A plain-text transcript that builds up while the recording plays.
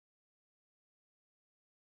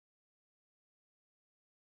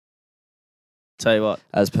Tell you what,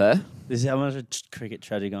 As per? this is how much a cricket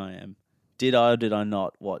tragic I am. Did I or did I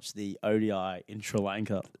not watch the ODI in Sri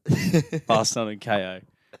Lanka last night in KO?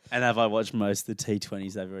 And have I watched most of the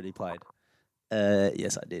T20s they've already played?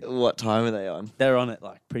 Yes, I did. What time are they on? They're on at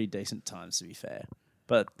like pretty decent times, to be fair.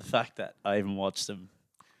 But the fact that I even watched them,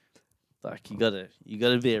 like you gotta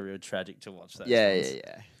be a real tragic to watch those. Yeah.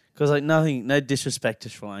 Because like no disrespect to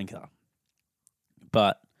Sri Lanka,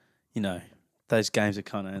 but you know those games are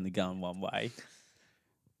kind of only going one way,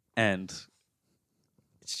 and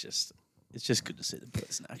it's just good to see the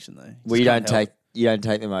players in action though. Well, you don't take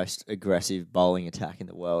the most aggressive bowling attack in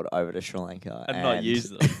the world over to Sri Lanka and not use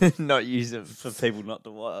them. Not use them for people not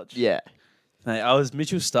to watch. Yeah. Hey,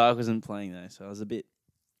 Mitchell Starc wasn't playing though, so I was a bit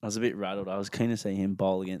rattled. I was keen to see him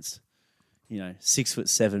bowl against,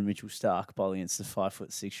 6'7" Mitchell Starc bowl against the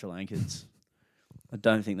 5'6" Sri Lankans. I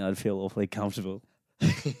don't think they'd feel awfully comfortable.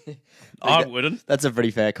 I wouldn't. That's a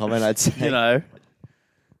pretty fair comment, I'd say.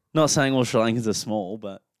 Not saying all Sri Lankans are small,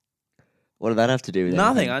 but what did that have to do with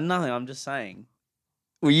nothing? anything? Nothing. I'm just saying.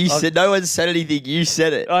 Well, you said no one said anything. You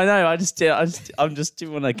said it. I know. I'm just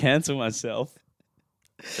didn't want to cancel myself.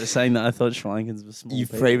 Just saying that I thought Sri Lankans were small. You've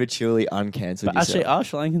people. prematurely uncancelled yourself. Actually, are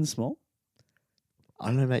Sri Lankans small? I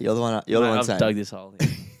don't know, mate. You're the one. You're the one I've saying. dug this hole in.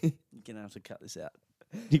 You're gonna have to cut this out.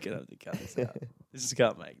 You're gonna have to cut this out. This just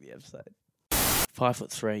can't make the episode.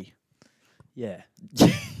 5'3". Yeah.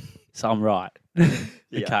 So I'm right.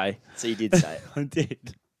 Yeah. Okay. So you did say it. I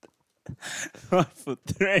did.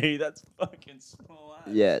 5'3". That's fucking small.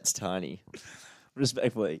 Yeah, it's tiny.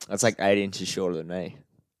 Respectfully. That's like 8 inches shorter than me.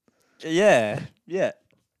 Yeah.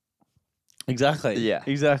 Exactly. Yeah.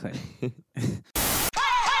 Exactly.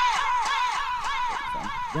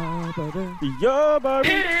 Yeah, baby. Yeah,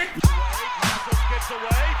 baby. Marshall gets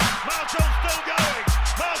away. Marshall's still going.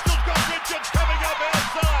 Marshall's got Richards coming up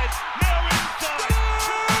outside. Now inside.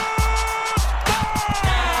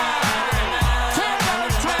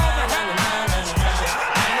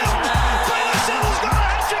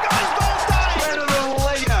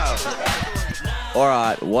 All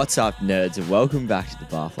right, what's up, nerds, and welcome back to the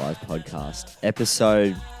Bar 5 podcast,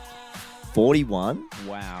 episode 41.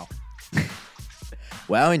 Wow.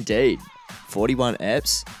 Wow, indeed. 41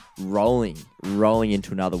 eps, rolling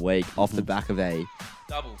into another week off the back of a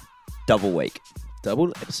double week. Double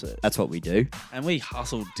episode. That's what we do. And we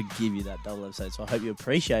hustled to give you that double episode, so I hope you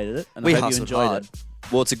appreciated it. And We I hope you hustled enjoyed hard. it.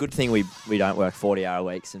 Well, it's a good thing we don't work 40-hour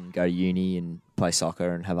weeks and go to uni and play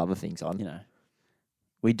soccer and have other things on.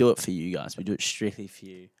 We do it for you guys. We do it strictly for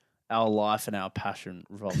you. Our life and our passion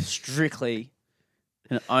revolves strictly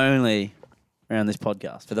and only around this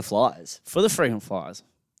podcast. For the Flyers. For the freaking Flyers.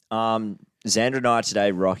 Xander and I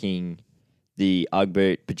today rocking the Ugg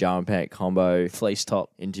boot pajama pant combo Fleece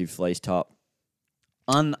top. into fleece top.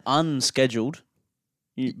 Unscheduled.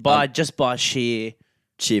 Just by sheer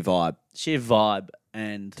vibe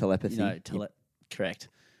and telepathy. Correct.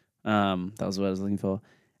 That was what I was looking for.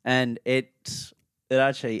 And it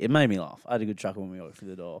made me laugh. I had a good chuckle when we walked through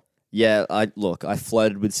the door. Yeah, I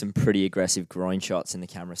flirted with some pretty aggressive groin shots in the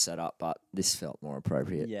camera setup, but this felt more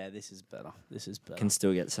appropriate. Yeah, this is better. Can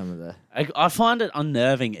still get some of the... I find it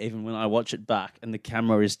unnerving even when I watch it back and the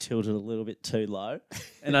camera is tilted a little bit too low.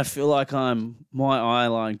 And I feel like my eye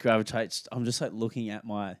line gravitates. I'm just like looking at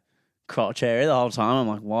my crotch area the whole time. I'm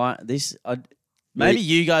like, why? Maybe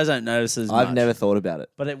you guys don't notice as much. I've never thought about it.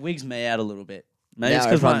 But it wigs me out a little bit. Maybe it's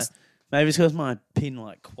because my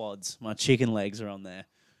pin-like quads, my chicken legs are on there.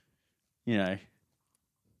 My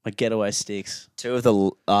getaway sticks. Two of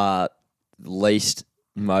the least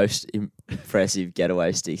most impressive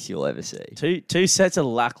getaway sticks you'll ever see. Two sets of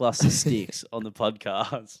lackluster sticks on the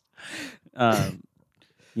podcast.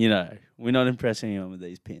 We're not impressing anyone with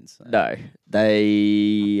these pins. So. No,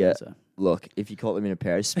 they... So. Look, if you caught them in a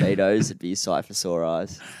pair of Speedos, it'd be a sight for sore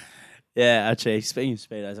eyes. Yeah, actually, speaking of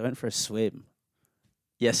Speedos, I went for a swim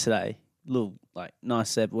yesterday. Little,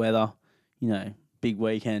 nice set weather. Big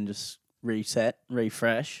weekend, just reset,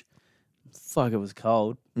 refresh. Fuck, it was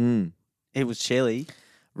cold. It was chilly.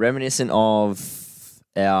 Reminiscent of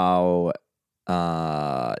our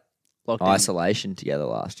Lockdown. isolation together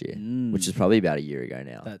last year, which is probably about a year ago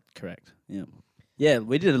now. That's correct, yeah. Yeah,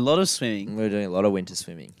 we did a lot of swimming. We were doing a lot of winter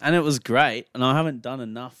swimming. And it was great. And I haven't done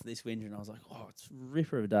enough this winter. And I was like, it's a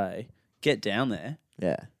ripper of a day. Get down there.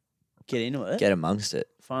 Yeah. Get into it. Get amongst it.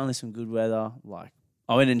 Finally some good weather.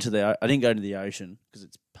 I went into I didn't go to the ocean because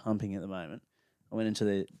it's pumping at the moment. I went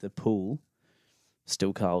into the pool.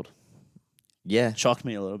 Still cold. Yeah. Shocked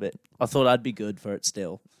me a little bit. I thought I'd be good for it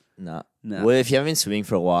still. No. No. Well, if you haven't been swimming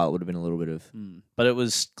for a while, it would have been a little bit of But it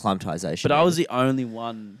was... acclimatization. But I was the only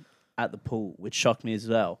one at the pool, which shocked me as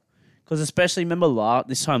well. Because especially, remember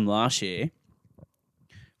this time last year,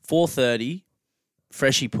 4:30,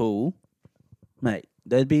 freshy pool, mate.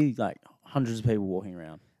 There'd be like hundreds of people walking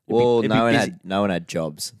around. Well, it'd be no one had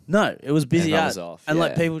jobs. No, it was busy Everyone out, was off, and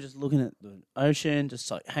like yeah. people just looking at the ocean,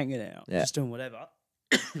 just like hanging out, Yeah. just doing whatever.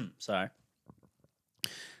 Sorry,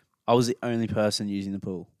 I was the only person using the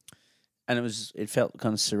pool, and it felt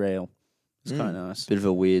kind of surreal. It was kind of nice. Bit of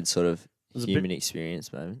a weird sort of was a human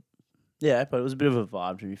experience moment. Yeah, but it was a bit of a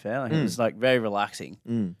vibe, to be fair. Like it was like very relaxing.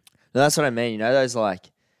 No, that's what I mean. You know those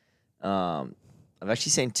like, I've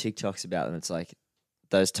actually seen TikToks about them. It's like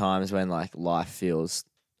those times when like life feels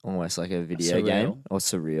almost like a video game or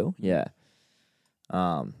surreal. Yeah.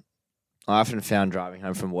 I often found driving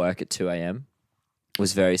home from work at 2 a.m.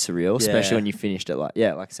 was very surreal, especially when you finished it like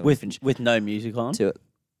I said, With no music on. to it.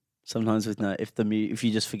 Sometimes with no, if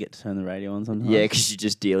you just forget to turn the radio on, sometimes. Yeah, because you're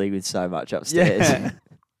just dealing with so much upstairs. Yeah.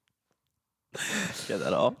 Get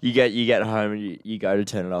that off. You get home and you go to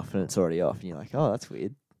turn it off and it's already off and you're like, oh, that's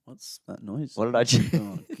weird. What's that noise? What did I do?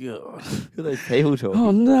 Oh god! Who are those people talking?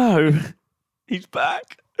 Oh no! He's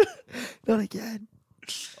back. Not again.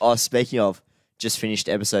 Oh, speaking of, just finished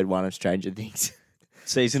episode 1 of Stranger Things.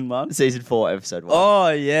 Season 1? Season 4, episode 1. Oh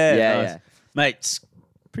yeah. yeah, Nice. yeah. Mate, it's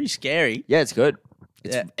pretty scary. Yeah, it's good.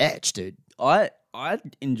 It's Yeah. etched, dude. I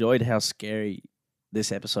enjoyed how scary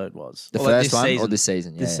this episode was. The Or, like, first this one season. or this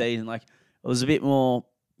season? Yeah. This season, like it was a bit more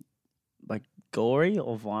like gory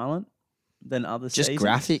or violent than other Just seasons.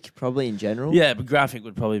 graphic, probably in general. Yeah, but graphic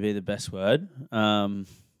would probably be the best word.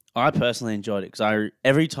 I personally enjoyed it because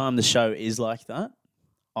every time the show is like that,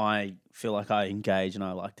 I feel like I engage and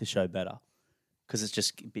I like the show better because it's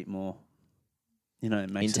just a bit more, it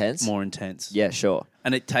makes Intense? it more intense. Yeah, sure.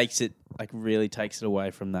 And it really takes it away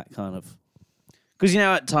from that kind of, because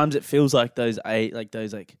at times it feels like those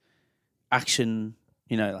action,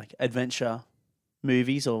 like adventure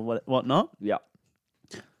movies or whatnot, Yeah.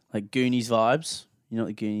 like Goonies vibes. You know what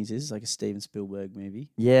the Goonies is? Like a Steven Spielberg movie.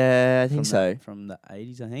 Yeah, I think so. From the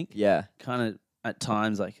 80s, I think. Yeah. Kind of at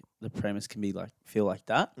times, like the premise can be feel like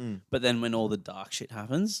that. But then when all the dark shit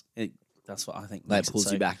happens, that's what I think. Like makes it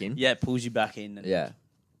pulls you back in. Yeah, it pulls you back in. And Yeah.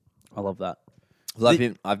 I love that. Well,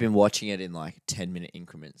 I've been watching it in like 10-minute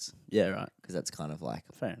increments Yeah, right. because that's kind of like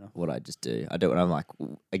Fair enough. what I just do. I do it when I'm like,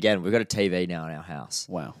 again, we've got a TV now in our house.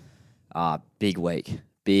 Wow. Big week.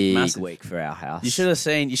 Big Massive. week for our house. You should have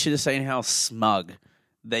seen how smug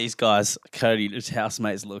these guys, Cody and his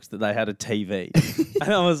housemates, looked that they had a TV.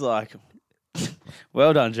 And I was like,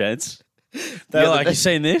 well done, gents. They're like, you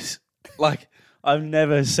seen this? Like, I've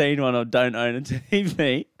never seen one or don't own a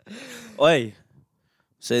TV. Oi,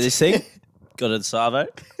 see this thing? Got a Savo.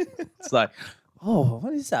 It's like, oh,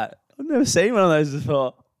 what is that? I've never seen one of those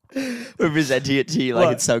before. We're presenting it to you like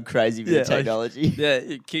What? it's so crazy with Yeah, the technology. Yeah,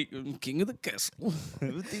 king of the castle. Have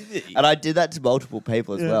a TV. And I did that to multiple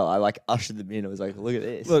people as well. I like ushered them in. I was like, look at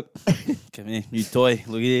this. Look, come here, new toy.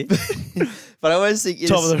 Look at it. But I always think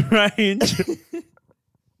Top of the range.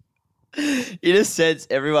 in a sense,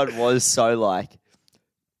 everyone was so like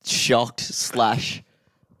shocked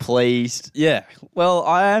 / pleased. Yeah. Well,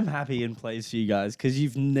 I am happy and pleased for you guys because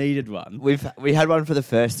you've needed one. We had one for the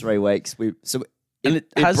first 3 weeks. And It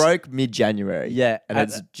it has- broke mid-January. Yeah, And and-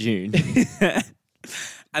 it's June.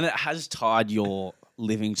 And it has tied your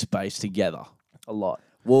living space together a lot.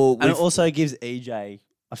 Well, And it also gives EJ,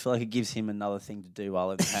 I feel like it gives him another thing to do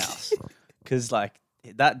while in the house. Because, like,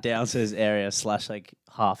 that downstairs area / like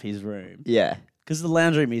half his room. yeah. Because the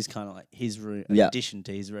lounge room is kind of like his room, in Yeah. addition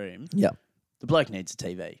to his room. Yeah. The bloke needs a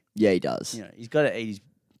TV. Yeah, he does. He's got to eat his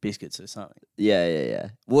biscuits or something. Yeah.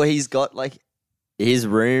 Well, he's got like his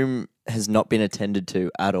room has not been attended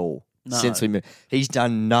to at all No. since we moved. He's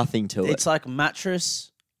done nothing to it. It's like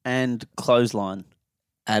mattress and clothesline.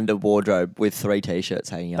 And a wardrobe with 3 t-shirts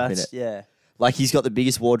hanging up in it. Yeah. Like he's got the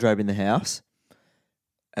biggest wardrobe in the house.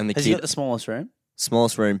 And the Has he got the smallest room?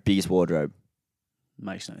 smallest room, biggest wardrobe.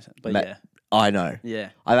 Makes no sense. But Ma- yeah. I know. Yeah.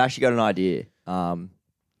 I've actually got an idea.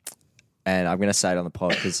 And I'm going to say it on the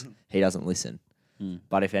pod because he doesn't listen.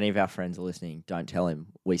 But if any of our friends are listening, don't tell him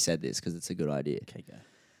we said this because it's a good idea. Okay, go.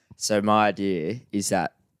 So my idea is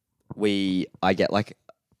that I get like,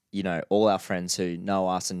 all our friends who know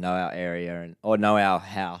us and know our area or know our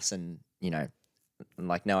house and, and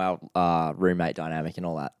like know our roommate dynamic and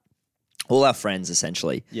all that. All our friends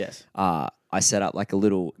essentially. Yes. I set up like a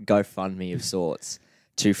little GoFundMe of sorts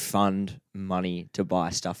to fund money to buy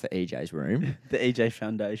stuff for EJ's room. The EJ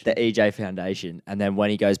Foundation. The EJ Foundation. And then when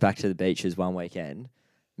he goes back to the beaches one weekend,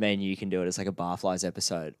 me and you can do it as like a Barflies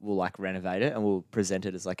episode. We'll like renovate it and we'll present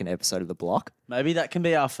it as like an episode of The Block. Maybe that can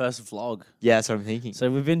be our first vlog. Yeah, that's what I'm thinking.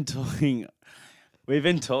 So we've been talking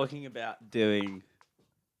about doing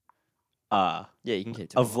Yeah, you can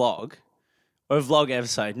keep a talking. vlog or a vlog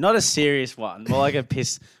episode, not a serious one, more like a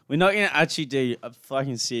piss. We're not going to actually do a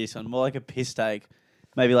fucking serious one, more like a piss take,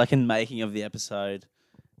 maybe like in making of the episode.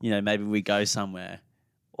 You know, maybe we go somewhere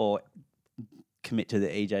or commit to the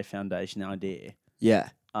EJ Foundation idea. Yeah.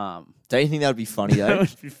 Um, Don't you think that would be funny though? that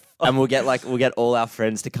would be fun. And we'll get all our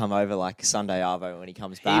friends to come over like Sunday Arvo when he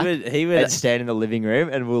comes back. He would and stand in the living room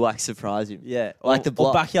and we'll like surprise him. yeah, Like or, the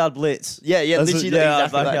block. or backyard blitz. Yeah, That's literally exactly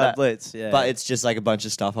like backyard that. blitz. Yeah, But it's just like a bunch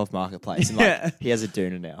of stuff off Marketplace. And like Yeah. he has a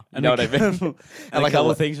doona now. You and know what I mean? and And like a couple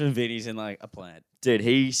a- of things from Vinny's in like a plant. Dude,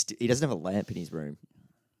 he doesn't have a lamp in his room.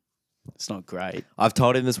 It's not great. I've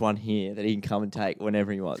told him there's one here that he can come and take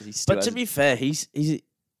whenever he wants. He still But to hasn't- be fair, he's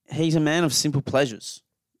a man of simple pleasures.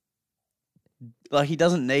 Like he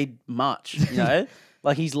doesn't need much, you know.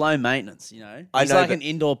 Like he's low maintenance, you know. I He's know, like but- an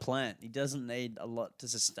indoor plant. He doesn't need a lot to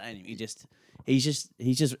sustain him. He's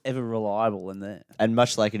just ever reliable in there. and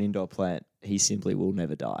much like an indoor plant, he simply will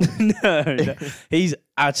never die. no, he's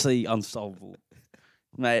actually unsolvable,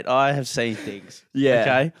 mate. I have seen things. Yeah.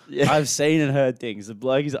 Okay. Yeah. I've seen and heard things. The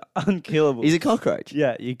bloke is unkillable. He's a cockroach.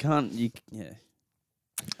 yeah. You can't. Yeah.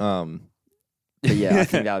 But yeah, I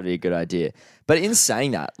think that would be a good idea. But in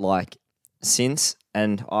saying that, like,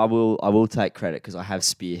 and I will take credit because I have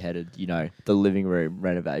spearheaded, you know, the living room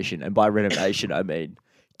renovation, and by renovation I mean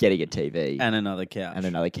getting a TV And another couch. and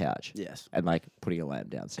another couch, Yes. and like putting a lamp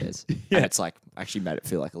downstairs, Yeah. and it's like actually made it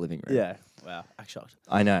feel like a living room. Yeah. Wow. Act shocked.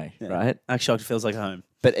 I know, Yeah. right? Act shocked feels like home.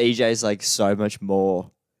 But EJ's like so much more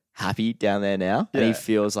happy down there now, and he Yeah.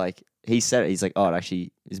 feels like he said it. He's like, oh, it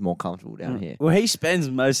actually is more comfortable down here. Well, he spends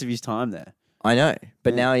most of his time there. I know,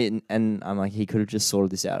 but Yeah. now and I'm like, he could have just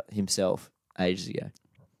sorted this out himself ages ago.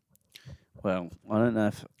 Well, I don't know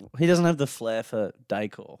if he doesn't have the flair for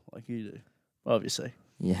decor like you do. Obviously,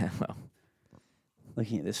 Yeah, well.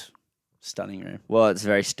 looking at this stunning room, Well, it's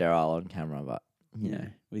very sterile on camera, but you know,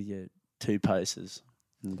 with your two posters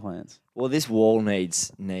and plants. Well, this wall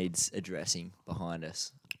needs addressing behind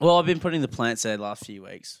us. Well, I've been putting the plants there the last few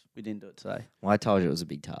weeks. We didn't do it today. Well, I told you it was a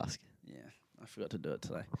big task. Yeah, I forgot to do it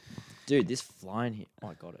today. Dude, this fly in here. Oh,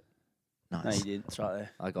 I got it. Nice. No, you did. It's right there.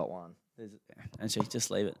 I got one. Actually,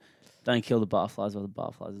 just leave it. Don't kill the barflies while the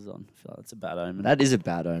barflies is on. I feel like that's a bad omen. That is a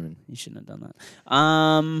bad omen. You shouldn't have done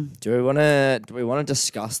that. Do we want to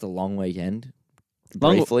discuss the long weekend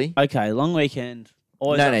Long- briefly? Okay, long weekend.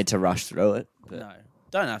 Always No up- need to rush through it. But No,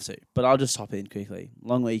 don't have to. But I'll just hop in quickly.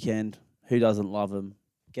 Long weekend. Who doesn't love them?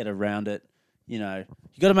 Get around it. You know,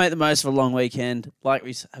 you got to make the most of a long weekend. Like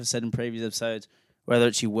we have said in previous episodes, whether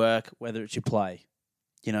it's your work, whether it's your play.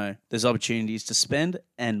 You know, there's opportunities to spend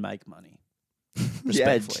and make money.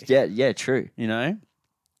 Respectfully. yeah, true. You know,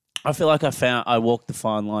 I feel like I walked the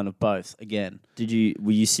fine line of both again.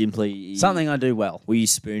 Were you simply Something I do well. Were you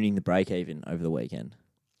spooning the break even over the weekend?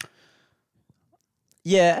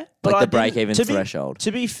 Yeah, but Like I the break didn't- even to be- threshold.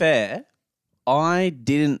 To be fair, I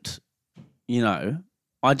didn't, you know,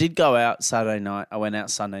 I did go out Saturday night. I went out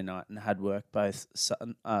Sunday night and had work both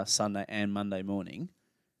Sunday and Monday morning,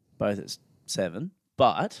 both at 7.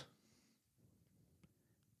 But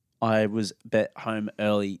I was home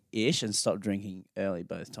early-ish and stopped drinking early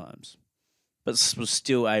both times. But was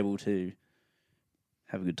still able to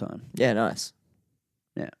have a good time. Yeah, nice.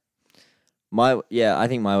 Yeah. I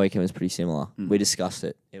think my weekend was pretty similar. Mm. We discussed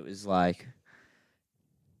it. It was like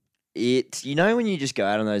you know when you just go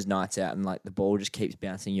out on those nights out and like the ball just keeps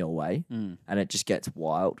bouncing your way and it just gets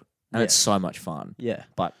wild and Yeah. it's so much fun. Yeah.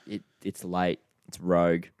 But it's late, it's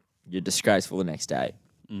rogue, you're disgraceful the next day.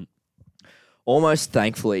 Mm. Almost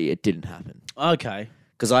thankfully it didn't happen. Okay.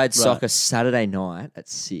 Because I had Right. soccer Saturday night at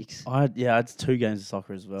 6. I had 2 games of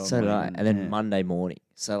soccer as well. So did I. And then Yeah. Monday morning.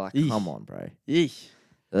 So like, Eesh. come on, bro. Eesh.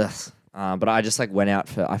 Ugh. But I just like went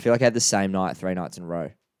out I feel like I had the same night 3 nights in a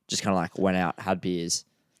row. Just kind of like went out, had beers,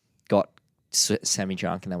 got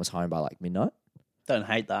semi-drunk, and then was home by like midnight. Don't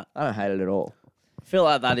hate that. I don't hate it at all. I feel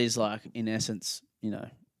like that is like, in essence, you know,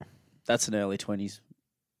 that's an early 20s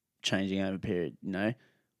changing over period, you know?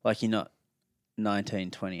 Like you're not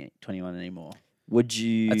 19, 20, 21 anymore. Would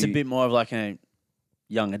you... That's a bit more of like a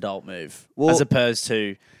young adult move. Well- as opposed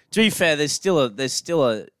to be fair, there's still a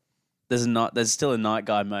night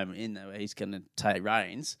guy moment in there where he's going to take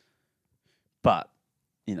reins. But,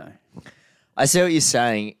 you know. I see what you're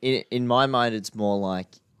saying. In my mind, it's more like,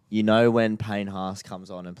 you know when Payne Haas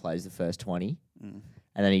comes on and plays the first 20, and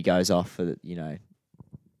then he goes off for,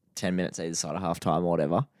 10 minutes either side of half-time or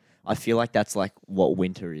whatever. I feel like that's like what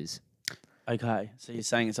winter is. Okay. So you're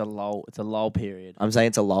saying it's a lull period. I'm saying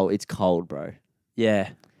it's a lull. It's cold, bro. Yeah.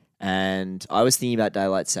 And I was thinking about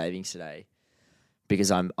daylight savings today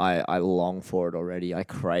because I long for it already. I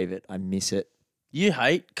crave it. I miss it. You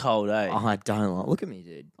hate cold, eh? I don't like. Look at me,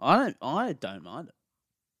 dude. I don't mind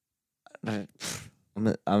it.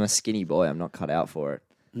 I'm a skinny boy. I'm not cut out for it.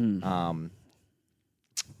 Mm.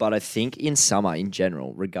 But I think in summer, in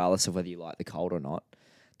general, regardless of whether you like the cold or not,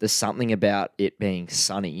 there's something about it being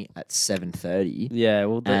sunny at 7:30 Yeah,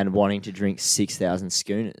 well, and wanting to drink 6,000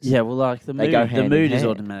 schooners. yeah, well, like They go hand in mood is hand.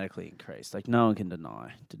 automatically increased. Like no one can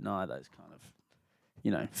deny those kind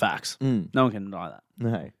of, facts. Mm. No one can deny that.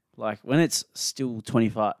 No. Like when it's still 20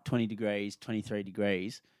 degrees, 23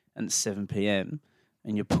 degrees, and it's 7 p.m.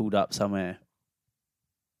 and you're pulled up somewhere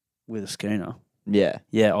with a schooner. Yeah.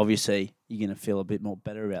 Yeah, obviously you're gonna feel a bit more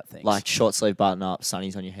better about things. Like short sleeve button up,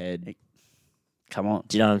 sunnies on your head. come on,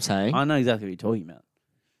 Do you know what I'm saying? I know exactly what you're talking about.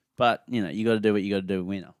 But you got to do what you got to do,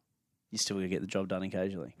 winner. You still got to get the job done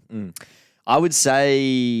occasionally. I would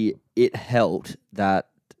say it helped that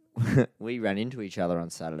we ran into each other on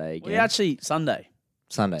Saturday again. We actually Sunday.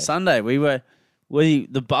 Sunday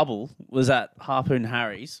the bubble was at Harpoon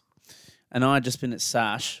Harry's, and I had just been at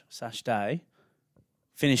Sash Day,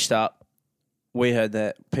 finished up. We heard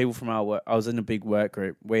that people from our work. I was in a big work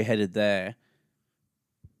group. We headed there.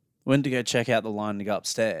 Went to go check out the line to go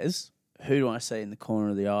upstairs. Who do I see in the corner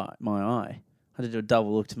of my eye? I had to do a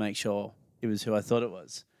double look to make sure it was who I thought it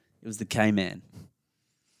was. It was the K-Man.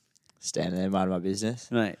 Standing there, minding my business.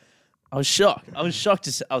 Mate, I was shocked. I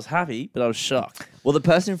was happy, but I was shocked. Well, the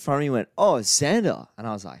person in front of me went, "Oh, it's Xander," and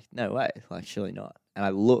I was like, "No way, like surely not." And I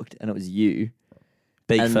looked, and it was you.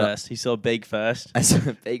 Beak And first. He saw Beak first. I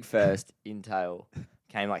saw beak first, in tail.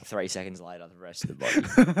 Came like 3 seconds later, the rest of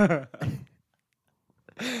the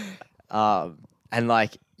body. And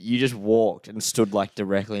like you just walked and stood like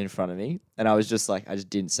directly in front of me, and I was just like, I just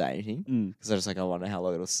didn't say anything because I was like, I wonder how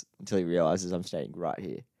long until he realizes I'm standing right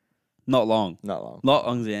here. Not long. Not long. Not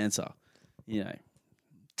long's the answer.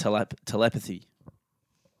 Telepathy.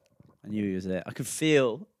 I knew he was there. I could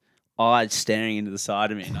feel eyes staring into the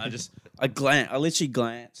side of me, and I literally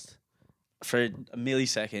glanced for a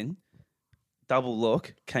millisecond, double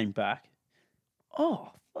look, came back.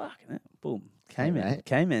 Oh, fucking hell. Boom. Mate.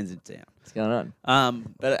 K-Man's it down. What's going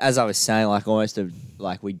on? But as I was saying, like almost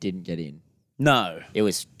we didn't get in. No. It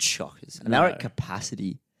was chockers. And No. they were at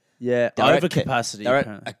capacity. Yeah, They're at overcapacity. They're at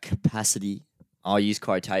apparently. a capacity. I'll use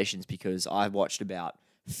quotations because I watched about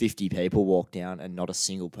 50 people walk down and not a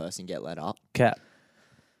single person get let up. Cap.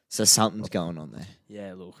 So something's going on there.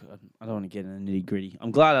 Yeah, look, I don't want to get in the nitty gritty.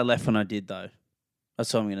 I'm glad I left when I did, though.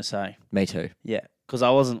 That's what I'm going to say. Me too. Yeah, because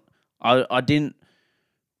I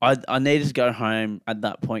needed to go home at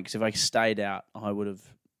that point because if I stayed out, I would have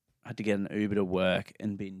had to get an Uber to work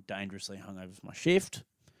and been dangerously hungover for my shift,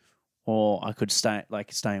 or I could stay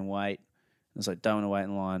and wait. It's like, don't want to wait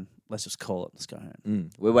in line. Let's just call it. Let's go home.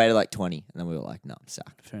 We waited like 20 and then we were like, no, I'm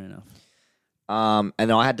sacked. Fair enough. And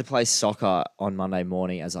then I had to play soccer on Monday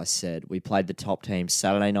morning, as I said. We played the top team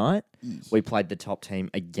Saturday night. We played the top team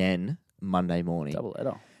again Monday morning. Double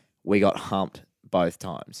header. We got humped both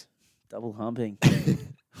times. Double humping.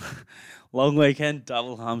 Long weekend,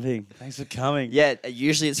 double humping. Thanks for coming. Yeah,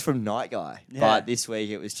 usually it's from Night Guy, Yeah. but this week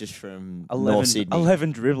it was just from 11, North Sydney.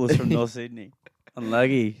 11 dribblers from North Sydney.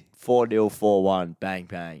 Unlucky. 4-0, 4-1, bang,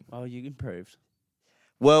 bang. Oh, you improved.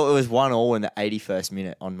 Well, it was 1-1 in the 81st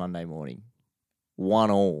minute on Monday morning.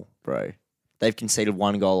 1-1, bro. They've conceded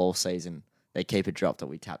 1 goal all season. Their keeper dropped it.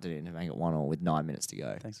 We tapped it in to make it 1-1 with 9 minutes to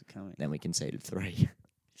go. Thanks for coming. Then we conceded 3.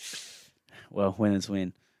 Well, winners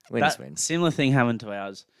win. Winners win. Similar thing happened to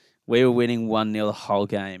ours. We were winning 1-0 the whole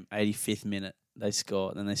game. 85th minute, they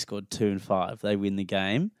scored. Then they scored 2 and 5. They win the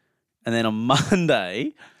game. And then on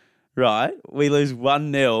Monday, right, we lose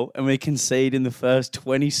 1-0 and we concede in the first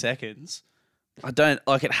 20 seconds.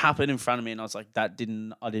 It happened in front of me and I was like, I did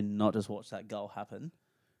not just watch that goal happen.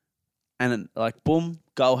 And then, boom,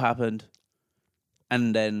 goal happened.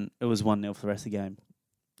 And then it was 1-0 for the rest of the game.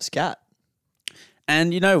 Scat.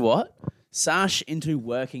 And you know what? Sash into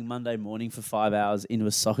working Monday morning for 5 hours into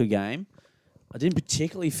a soccer game. I didn't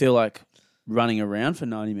particularly feel like running around for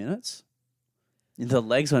 90 minutes. The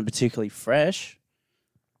legs weren't particularly fresh.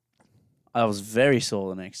 I was very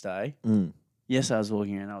sore the next day. Yes, I was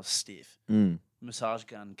walking around. I was stiff. Massage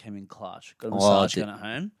gun came in clutch. Got a massage gun at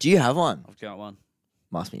home. Do you have one? I've got one.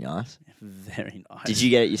 Must be nice. Very nice. Did you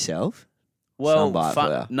get it yourself? Well, Someone buy it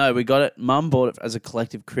for you? no, we got it. Mum bought it as a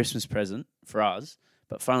collective Christmas present for us.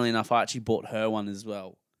 But funnily enough, I actually bought her one as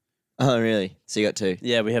well. Oh, really? So you got 2?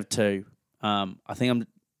 Yeah, we have 2. I think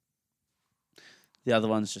the other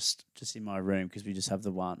one's just in my room because we just have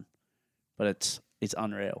the one. But it's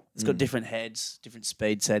unreal. It's got different heads, different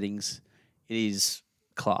speed settings. It is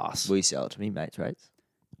class. Will you sell it to me, mates, rates?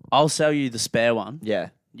 I'll sell you the spare one. Yeah.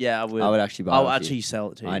 Yeah, I will. I would actually buy. I'll it off you. actually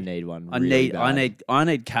sell it to you. I need one. I really need. bad. I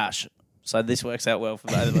need cash. So this works out well for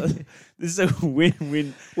both of us. This is a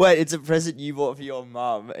win-win. Wait, it's a present you bought for your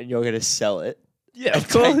mum, and you're going to sell it. Yeah, And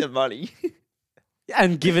take the money.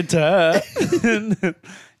 and give it to her.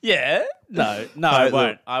 Yeah. No, I Look.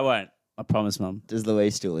 won't. I won't. I promise, Mum. Does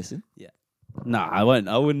Louise still listen? No, I won't.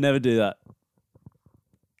 I would never do that.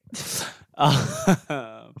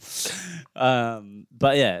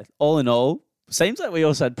 But yeah, all in all, seems like we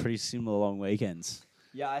also had pretty similar long weekends.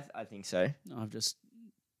 Yeah, I think so. I've just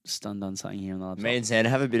done something here on the laptop. Me and Xander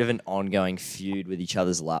have a bit of an ongoing feud with each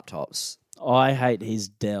other's laptops. I hate his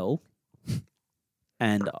Dell,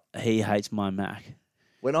 and he hates my Mac.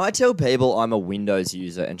 When I tell people I'm a Windows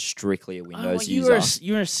user and strictly a Windows you user, were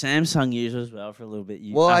a Samsung user as well for a little bit.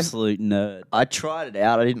 You Well, absolute nerd. I tried it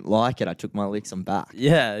out. I didn't like it. I took my licks. I'm back.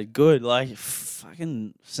 Yeah, good. Like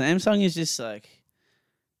fucking Samsung is just like,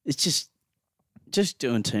 it's just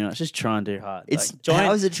doing too much. Just trying too hard. It's like,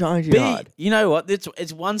 how is it trying too hard? You know what?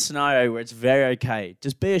 It's one scenario where it's very okay.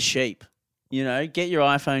 Just be a sheep. You know, get your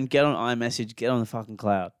iPhone, get on iMessage, get on the fucking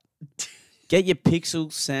cloud. Get your Pixel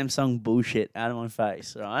Samsung bullshit out of my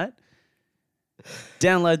face, all right?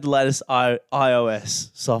 Download the latest iOS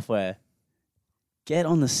software. Get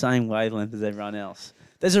on the same wavelength as everyone else.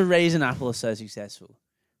 There's a reason Apple is so successful.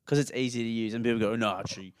 Because it's easy to use, and people go, no,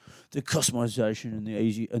 actually, the customization and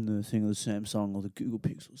the thing of the Samsung or the Google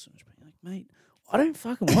Pixel is so much better. Like, mate, I don't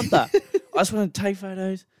fucking want that. I just want to take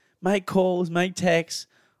photos, make calls, make texts.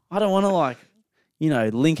 I don't want to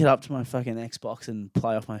link it up to my fucking Xbox and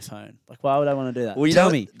play off my phone. Like, why would I want to do that? Well,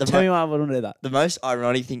 Tell me why I want to do that. The most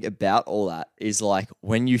ironic thing about all that is like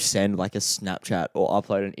when you send like a Snapchat or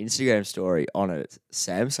upload an Instagram story on a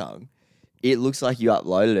Samsung, it looks like you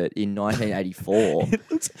uploaded it in 1984. It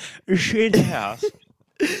looks a shit house.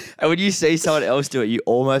 And when you see someone else do it, you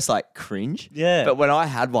almost like cringe. Yeah. But when I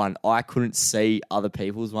had one, I couldn't see other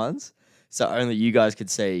people's ones. So only you guys could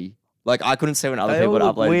see. Like, I couldn't see when other They people would all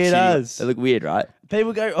look upload weird shitty- as. They look weird, right?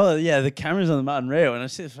 People go, oh, yeah, the camera's on the button real. And I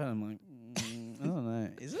see the phone, I'm like, I don't know.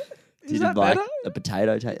 Is it? Is Did that like better? a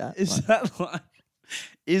potato take that?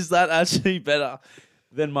 Is that actually better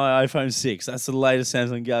than my iPhone 6? That's the latest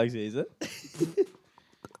Samsung Galaxy, is it?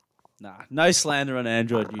 Nah, no slander on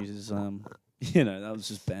Android users. That was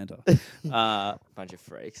just banter. Bunch of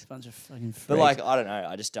freaks. Bunch of fucking freaks. But like, I don't know.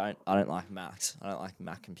 I don't like Macs. I don't like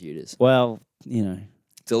Mac computers. well,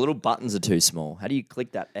 The little buttons are too small. How do you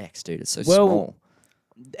click that X, dude? It's so Well- small.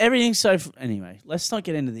 everything's so. Anyway, let's not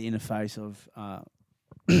get into the interface of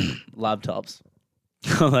laptops.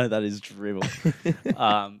 Although that is dribble.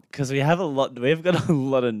 Because we've got a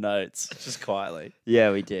lot of notes, just quietly.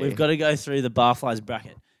 Yeah, we do. We've got to go through the Barflies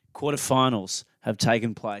bracket. Quarterfinals have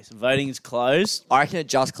taken place. Voting is closed. I reckon it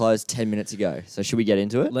just closed 10 minutes ago. So should we get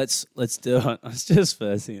into it? Let's do it. It's just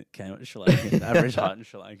first thing that came up. Sri Lanka. Average height in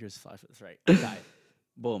Sri Lanka is 5'3". Okay.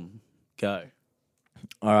 Boom. Go.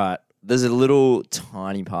 All right. There's a little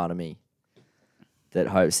tiny part of me that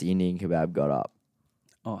hopes the Indian kebab got up.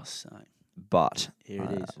 Oh, same. But Here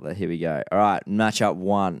it is. Here we go. All right. Matchup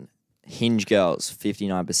 1. Hinge Girls,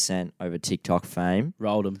 59% over TikTok fame.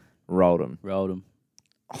 Rolled them. Rolled them.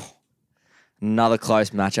 Another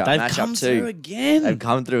close matchup. They've matchup come 2. through again. They've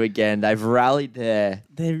come through again. They've rallied their...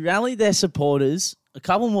 They rallied their supporters. A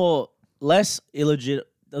couple more, less illegit.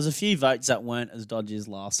 There's a few votes that weren't as dodgy as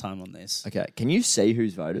last time on this. Okay. Can you see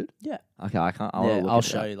who's voted? Yeah. Okay. I can't. I wanna Yeah, look I'll at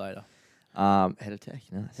show that. you later. Head of tech.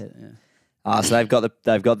 Nice. Yeah.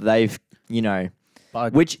 So they've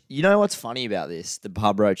But which, you know what's funny about this? The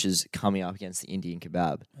pub roaches coming up against the Indian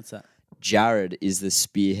kebab. what's that? Jared is the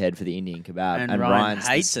spearhead for the Indian kebab. And Ryan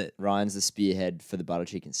hates the, it. Ryan's the spearhead for the butter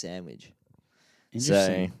chicken sandwich.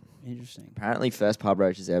 Interesting. Interesting. Apparently first pub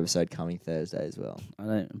roaches episode coming Thursday as well. I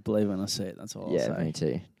don't believe when I see it. That's all I'll Yeah, say. me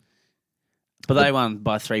too. But they won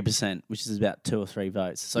by 3%, which is about 2 or 3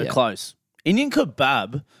 votes. So Yeah. close. Indian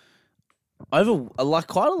kebab over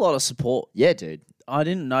quite a lot of support. Yeah, dude. I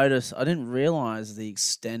didn't realize the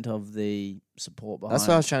extent of the support behind. That's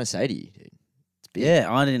what I was trying to say to you, dude. It's big. Yeah,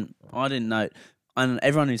 I didn't know. And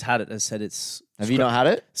everyone who's had it has said it's Have you not had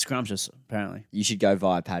it? scrumptious, apparently. You should go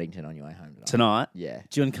via Paddington on your way home Tonight. Yeah.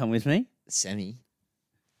 Do you want to come with me? Semi.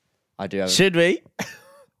 I do have Should we?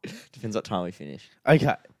 Depends what time we finish.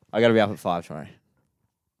 Okay. I got to be up at 5 tomorrow.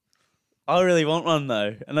 I really want one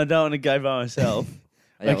though, and I don't want to go by myself.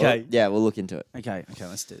 Yeah, Okay. we'll look into it. Okay,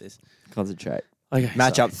 let's do this. Concentrate. Okay.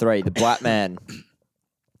 Matchup 3. The black man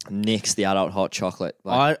nicks the adult hot chocolate.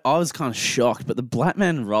 Like, I was kind of shocked, but the black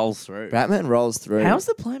man rolls through. black man rolls through. How's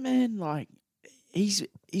the black man like? He's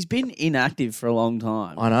been inactive for a long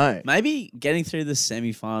time. I know. Maybe getting through the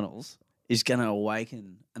semi-finals is going to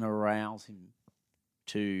awaken and arouse him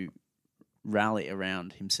to rally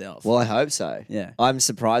around himself. Well, I hope so. Yeah. I'm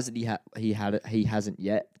surprised that he hasn't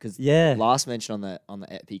yet because Yeah. last mention on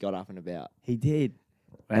the ep he got up and about. He did.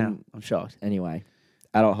 Wow. And- I'm shocked. Anyway,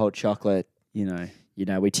 adult hot chocolate. You know.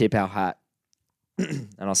 We tip our hat, and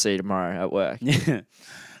I'll see you tomorrow at work. Yeah.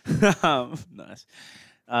 Nice.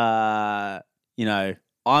 I'm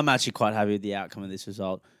actually quite happy with the outcome of this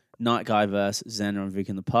result. Night Guy versus Xander and Vic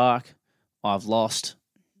in the park. I've lost.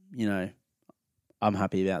 I'm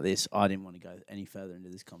happy about this. I didn't want to go any further into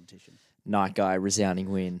this competition. Night Guy, resounding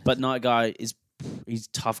win. But Night Guy he's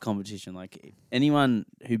tough competition. Like anyone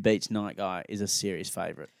who beats Night Guy is a serious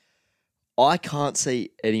favourite. I can't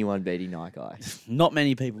see anyone beating Night Guy. Not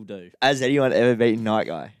many people do. Has anyone ever beaten Night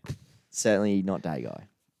Guy? Certainly not Day Guy.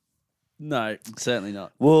 No, certainly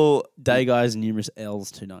not. Well, Day Guy has numerous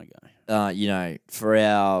L's to Night Guy. for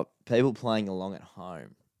our people playing along at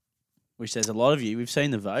home, Which there's a lot of you. We've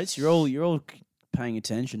seen the votes. You're all paying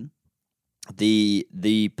attention.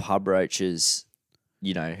 the pub roaches,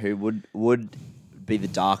 who would be the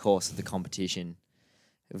dark horse of the competition,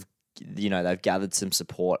 they've gathered some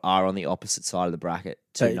support, are on the opposite side of the bracket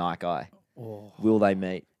to Night Guy. Oh. Will they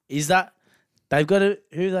meet? Is that they've got to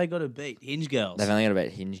who they got to beat? Hinge Girls. They've only got to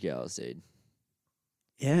beat Hinge Girls, dude.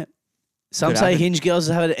 Yeah. Some Could say happen. Hinge Girls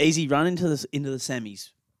have had an easy run into the semis.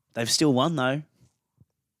 They've still won though.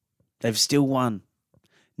 They've still won.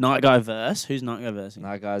 Night Guy verse. Who's Night Guy versing?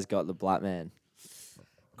 Night Guy's got the Black Man.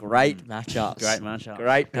 Great matchups. Great matchup.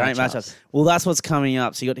 Great matchup. Well, that's what's coming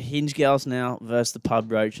up. So you got Hinge Girls now versus the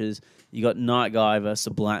Pub Roaches. You got Night Guy versus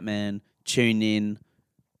the Black Man. Tune in.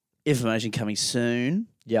 Information coming soon.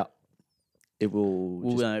 Yeah. It will.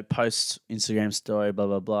 We'll post Instagram story, blah,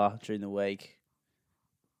 blah, blah, during the week.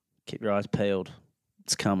 Keep your eyes peeled.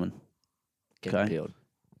 It's coming. get okay. peeled.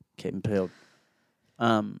 Keep them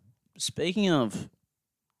peeled. Speaking of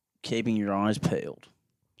keeping your eyes peeled,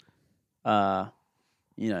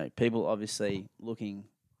 people obviously looking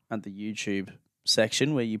at the YouTube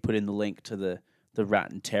section where you put in the link to the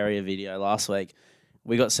rat and terrier video last week.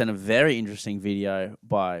 We got sent a very interesting video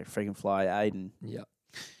by freaking fly Aiden. Yeah.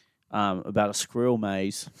 About a squirrel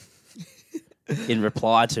maze in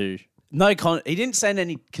reply to he didn't send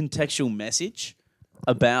any contextual message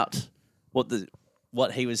about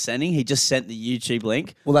what he was sending. He just sent the YouTube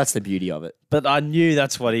link. Well, that's the beauty of it. But I knew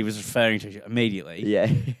that's what he was referring to immediately.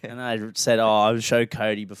 Yeah. And I said, I'll show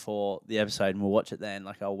Cody before the episode and we'll watch it then.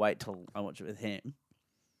 Like, I'll wait till I watch it with him.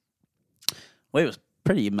 We was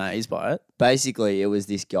pretty amazed by it. Basically, it was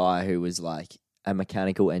this guy who was like a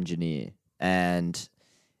mechanical engineer and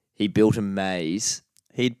he built a maze.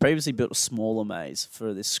 He'd previously built a smaller maze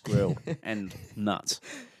for this squirrel and nuts.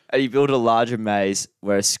 And he built a larger maze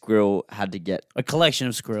where a squirrel had to get A collection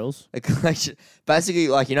of squirrels. a collection. Basically,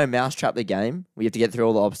 like, Mousetrap the game, where you have to get through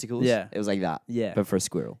all the obstacles? Yeah. It was like that. Yeah. But for a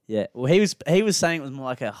squirrel. Yeah. Well, he was saying it was more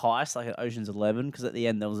like a heist, like an Ocean's 11, because at the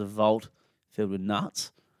end there was a vault filled with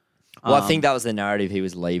nuts. Well, I think that was the narrative he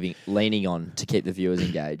was leaning on to keep the viewers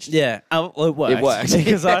engaged. Yeah. Well, it worked. It worked.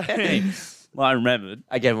 Because I remembered.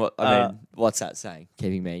 Again, what's that saying?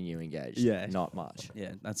 Keeping me and you engaged. Yeah. Not much.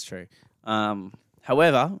 Yeah, that's true.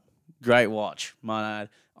 However, great watch, might I add.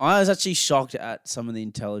 I was actually shocked at some of the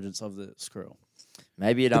intelligence of the squirrel.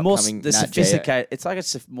 Maybe an The more upcoming the Nat Geo. sophisticated. It's like a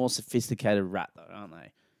more sophisticated rat, though, aren't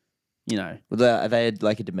they? Are they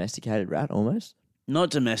like a domesticated rat almost?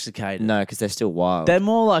 Not domesticated. No, because they're still wild. They're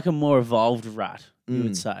more like a more evolved rat, you Mm.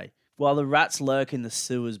 would say. While the rats lurk in the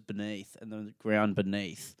sewers beneath and the ground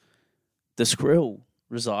beneath, the squirrel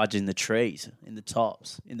resides in the trees, in the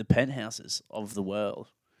tops, in the penthouses of the world.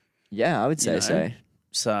 Yeah, I would say so.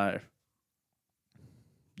 So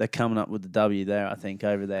they're coming up with the W there, I think,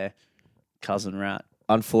 over there, cousin rat.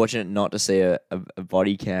 Unfortunate not to see a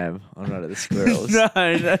body cam on one of the squirrels. No,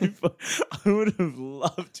 I would have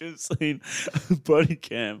loved to have seen a body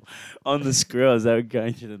cam on the squirrels that were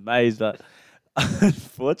going through the maze, but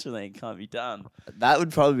unfortunately it can't be done. That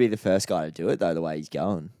would probably be the first guy to do it, though, the way he's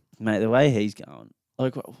going. Mate, the way he's going,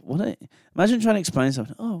 like, imagine trying to explain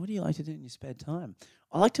something. Oh, what do you like to do in your spare time?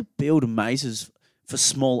 I like to build mazes for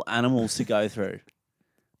small animals to go through.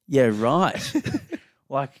 Yeah, right.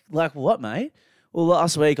 like what, mate? Well,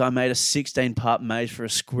 last week I made a 16-part maze for a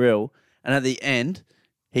squirrel, and at the end,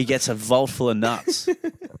 he gets a vault full of nuts.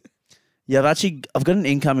 Yeah, I've got an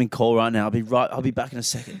incoming call right now. I'll be back in a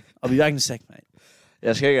second. I'll be back in a sec, mate. Yeah,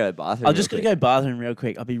 I just gotta go to the bathroom. I'm just gonna go bathroom real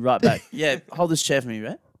quick. I'll be right back. Yeah, hold this chair for me,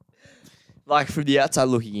 right? Like, from the outside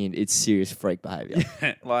looking in, it's serious freak behaviour.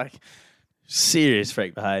 Like, serious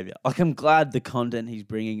freak behaviour. Like, I'm glad the content he's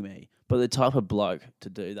bringing me, but the type of bloke to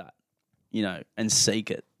do that, and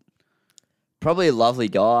seek it. Probably a lovely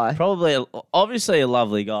guy. Obviously a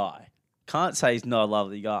lovely guy. Can't say he's not a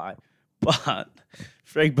lovely guy, but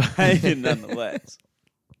freak behaviour nonetheless.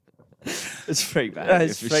 It's freak behaviour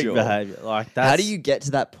It's freak behaviour. Like that's, How do you get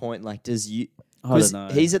to that point? Like, does you? I don't know.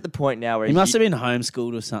 He's at the point now where He must have been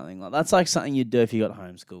homeschooled or something. Like that's like something you'd do if you got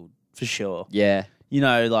homeschooled for sure. Yeah. You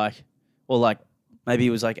know, like or like maybe he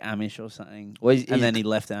was like Amish or something, Well, and then he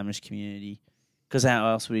left the Amish community. Because how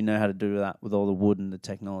else would he know how to do that with all the wood and the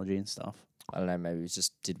technology and stuff? I don't know. Maybe he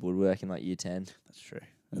just did woodwork in like year 10. That's true.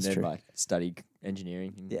 And That's then true. like studied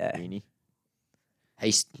engineering in uni.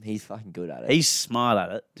 He's fucking good at it. He's smart at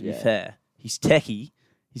it. To be Yeah. fair, he's techie.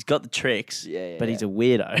 He's got the tricks. Yeah, but he's a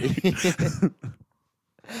weirdo.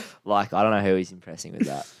 Like, I don't know who he's impressing with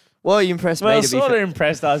that. Well, you impressed well, me to be sort of fair.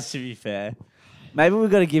 impressed us. To be fair, maybe we've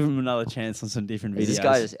got to give him another chance on some different videos. This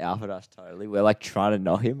guy just alphaed us totally. We're like trying to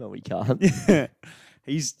knock him and we can't.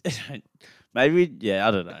 He's maybe. Yeah,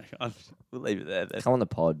 I don't know. We'll leave it there. Then. Come on the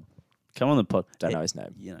pod. Come on the pod. Don't know his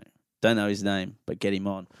name. You know, don't know his name, but get him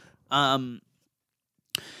on.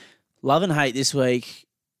 Love and hate this week.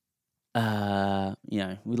 You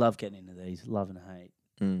know, we love getting into these. Love and hate.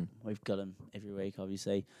 Mm. We've got them every week,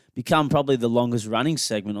 obviously. Become probably the longest running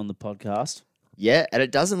segment on the podcast. Yeah, and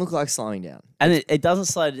it doesn't look like slowing down. And it doesn't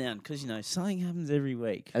slow down because, you know, something happens every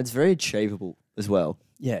week. And it's very achievable as well.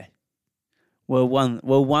 Yeah. Well,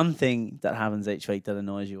 one thing that happens each week that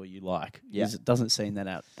annoys you or you like is it doesn't seem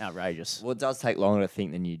that outrageous. Well, it does take longer to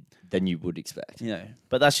think than you would expect. You know,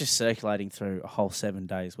 but that's just circulating through a whole 7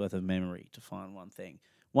 days worth of memory to find one thing.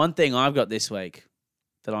 One thing I've got this week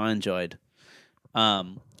that I enjoyed,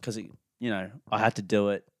 because you know I had to do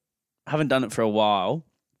it. I haven't done it for a while,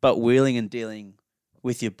 but wheeling and dealing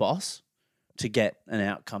with your boss to get an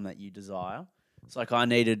outcome that you desire. It's like I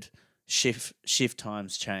needed shift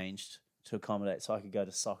times changed to accommodate so I could go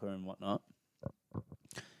to soccer and whatnot.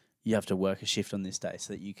 You have to work a shift on this day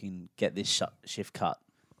so that you can get this shift cut.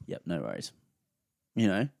 Yep, no worries. You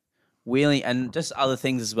know, wheeling and just other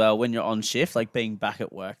things as well when you're on shift, like being back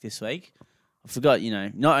at work this week. I forgot, you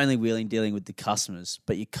know, not only wheeling, dealing with the customers,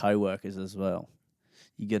 but your co-workers as well.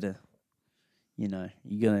 You gotta, you know,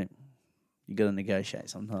 you gotta negotiate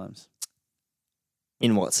sometimes.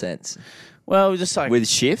 In what sense? Well, just like With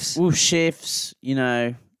shifts? with shifts, you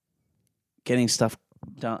know, getting stuff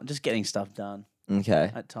done, just getting stuff done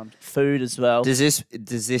Okay. at times. Food as well. Does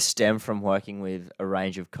this stem from working with a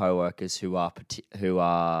range of co-workers who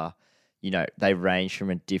are, you know, they range from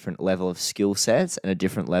a different level of skill sets and a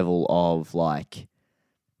different level of like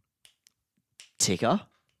ticker?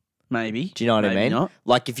 Maybe. Do you know what I Maybe mean? Not.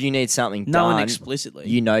 Like if you need something No done, one explicitly.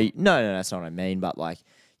 you know, no, that's not what I mean. But like,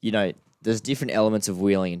 you know, there's different elements of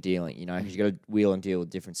wheeling and dealing. You know, 'cause you got to wheel and deal with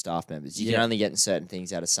different staff members. You can only get certain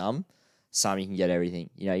things out of some. Some you can get everything.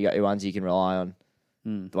 You know, you got your ones you can rely on,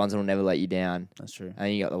 the ones that will never let you down, That's true. and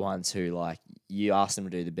then you got the ones who like you ask them to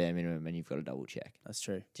do the bare minimum and you've got to double check. That's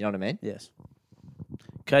true. Do you know what I mean? Yes.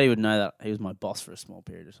 Cody would know that. He was my boss for a small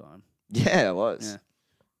period of time. Yeah, it was. Yeah.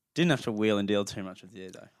 Didn't have to wheel and deal too much with you,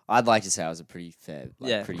 though. I'd like to say I was a pretty fair,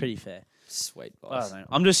 like, pretty fair. sweet I boss. don't know.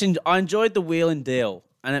 I'm just I enjoyed the wheel and deal,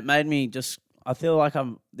 and it made me just. I feel like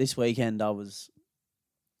this weekend. I was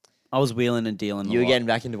wheeling and dealing. You a were lot. getting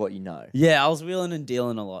back into what you know. Yeah, I was wheeling and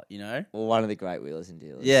dealing a lot. You know. Well, one of the great wheelers and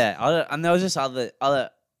dealers. Yeah, and there was just other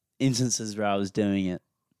instances where I was doing it.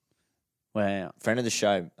 Where Friend of the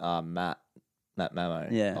show, Matt Mamo.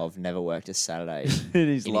 Yeah. I've never worked a Saturday in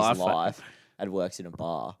his in life, his life and works in a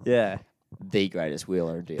bar. Yeah, The greatest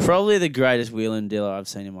wheeler and dealer. probably the greatest wheel and dealer I've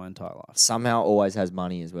seen in my entire life. Somehow always has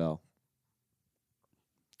money as well.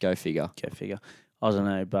 Go figure. Go figure. I don't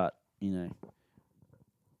know, but you know,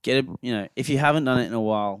 get it. You know, if you haven't done it in a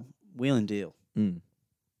while, wheel and deal. Mm.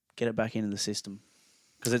 Get it back into the system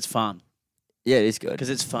because it's fun. Yeah, it is good. Because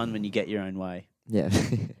it's fun when you get your own way. Yeah,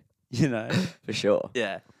 You know. for sure.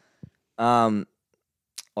 Yeah.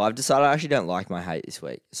 Well, I've decided I actually don't like my hate this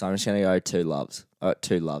week, so I'm just going to go two loves.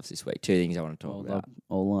 Two loves this week. Two things I want to talk about.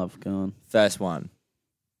 All love. Go on. First one,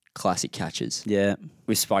 classic catches. Yeah.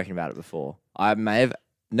 We've spoken about it before. I may have.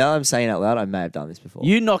 No, I'm saying it out loud. I may have done this before.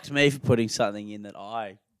 You knocked me for putting something in that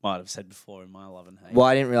I might have said before in my love and hate. Well,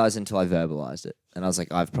 I didn't realize until I verbalized it, and I was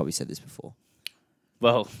like, I've probably said this before.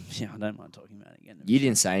 Well, yeah, I don't mind talking about it again. You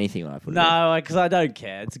didn't say anything when I put it in. No, because I don't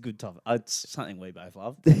care. It's a good topic. It's something we both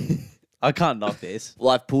love. I can't knock this.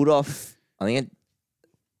 Well, I've pulled off. I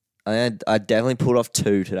definitely pulled off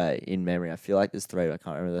two today in memory. I feel like there's three, but I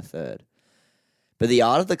can't remember the third. But the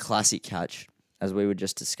art of the classic catch, as we were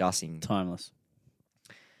just discussing, Timeless.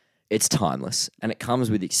 it's timeless, and it comes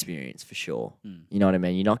with experience for sure. You know what I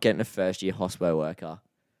mean? You're not getting a first-year hospo worker.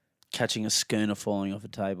 Catching a schooner falling off a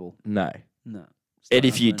table. No. No. And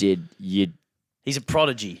if you did, you'd... He's a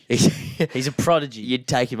prodigy. He's a prodigy. You'd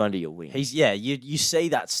take him under your wing. You see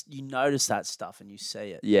that, you notice that stuff and you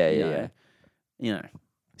see it. Yeah, you yeah, know? You know,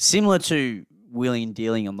 similar to wheeling and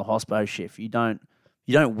dealing on the hospo shift. You don't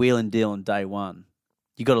wheel and deal on day one.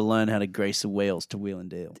 You got to learn how to grease the wheels to wheel and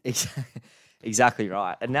deal. Exactly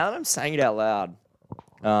right. And now that I'm saying it out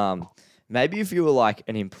loud, maybe if you were like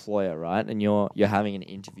an employer, right, and you're having an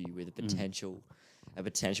interview with a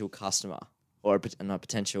potential customer or a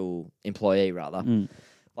potential employee rather,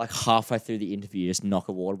 like halfway through the interview, just knock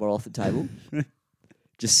a water bottle off the table,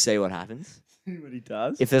 just see what happens. See what he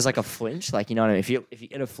does. If there's like a flinch, like, you know what I mean? If you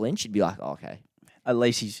get a flinch, you'd be like, oh, okay. At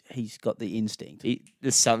least he's got the instinct.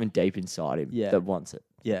 There's something deep inside him that wants it.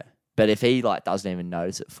 Yeah. But if he like doesn't even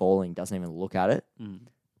notice it falling, doesn't even look at it,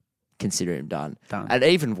 consider him done. And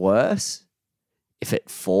even worse, if it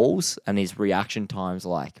falls and his reaction time's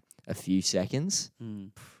like a few seconds,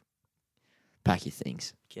 pack your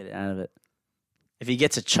things. Get it out of it. If he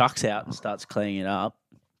gets a chucks out and starts cleaning it up,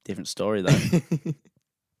 different story though.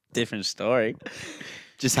 Different story.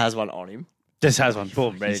 Just has one on him. Just has one.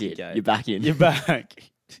 Boom, ready to go. You're back in. You're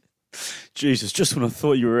back. Jesus, just when I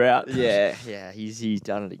thought you were out. Yeah, he's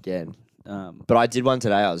done it again. But I did one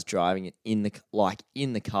today. I was driving it in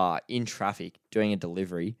the car in traffic doing a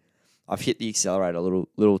delivery. I've hit the accelerator a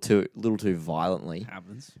little too violently.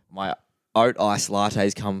 Happens. My oat ice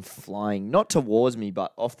lattes come flying not towards me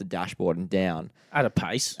but off the dashboard and down At a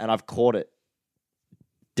pace. and I've caught it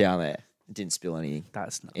down there. It didn't spill anything.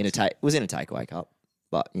 That's nuts. It was in a takeaway cup,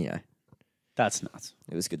 but you know. That's nuts.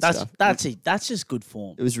 It was good That's stuff. That's just good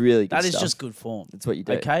form. It was really good That is stuff. just good form. That's what you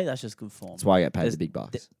do. Okay, that's just good form. That's why I get paid the big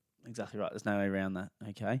bucks. Exactly right. There's no way around that.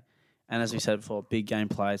 Okay, and as we said before, big game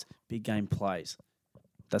plays.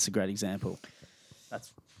 That's a great example.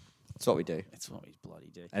 That's what we do. It's what we bloody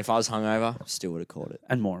do. And if I was hungover, still would have caught it.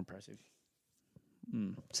 And more impressive.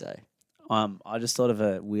 So, I just thought of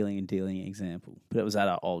a wheeling and dealing example, but it was at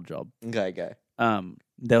our old job. okay, go.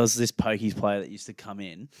 There was this pokies player that used to come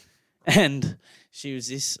in, and she was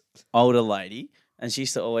this older lady, and she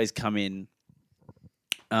used to always come in,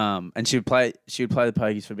 and she would play the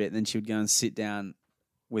pokies for a bit, and then she would go and sit down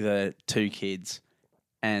with her two kids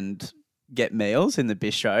and get meals in the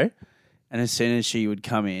bistro. And as soon as she would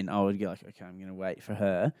come in, I would go like, okay, I'm going to wait for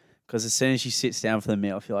her. Because as soon as she sits down for the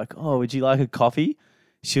meal, if you're like, oh, would you like a coffee?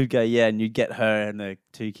 She would go, yeah, and you'd get her and the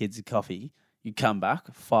two kids a coffee. You'd come back,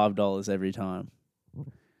 $5 every time.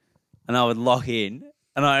 And I would lock in.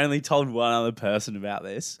 And I only told one other person about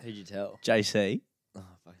this. Who'd you tell? JC. Oh,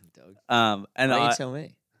 fucking dog. And Why didn't you tell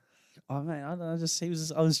me? Oh man, I don't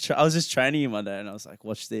know. I was just training him one day, and I was like,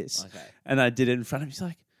 "Watch this." Okay. And I did it in front of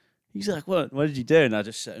him. He's like, "What? What did you do?" And I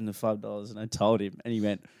just showed him the $5, and I told him, and he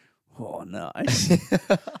went, "Oh, nice."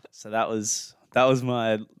 So that was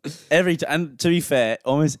my and to be fair,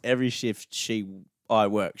 almost every shift I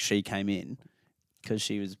worked, she came in because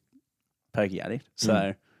she was pokey addict.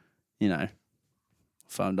 So, you know,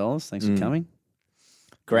 $5. Thanks for coming.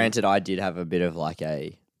 Granted, I did have a bit of like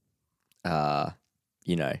a,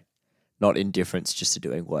 you know, not indifference just to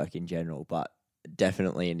doing work in general, but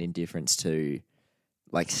definitely an indifference to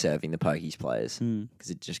like serving the pokies players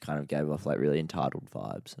because it just kind of gave off like really entitled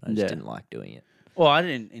vibes, and I just didn't like doing it. Well, I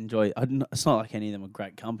didn't enjoy it. It's not like any of them were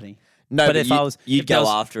great company. No, but if you'd go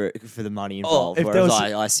after it for the money involved, whereas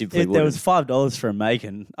I simply wouldn't. If there was $5 for a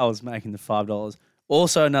making, I was making the $5.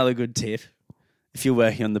 Also, another good tip, if you're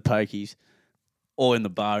working on the pokies or in the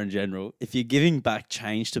bar in general, if you're giving back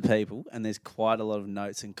change to people and there's quite a lot of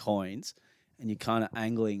notes and coins and you're kind of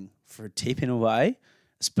angling for a tip in a way,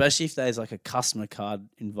 especially if there's like a customer card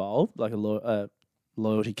involved, like a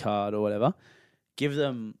loyalty card or whatever, give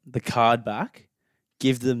them the card back,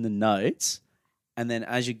 give them the notes, and then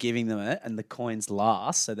as you're giving them it and the coins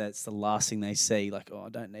last, so that's the last thing they see, like, oh, I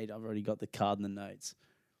don't need, I've already got the card and the notes.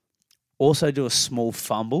 Also do a small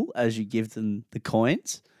fumble as you give them the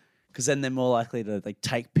coins, because then they're more likely to like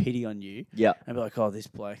take pity on you. Yeah. And be like, oh, this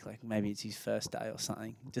bloke, like maybe it's his first day or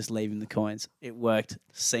something. Just leave him the coins. It worked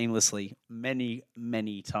seamlessly many,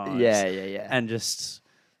 many times. Yeah. And just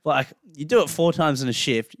like you do it 4 times in a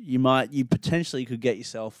shift, you potentially could get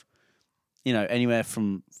yourself, you know, anywhere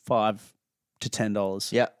from $5 to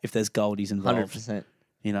 $10. Yeah. If there's goldies involved. 100%.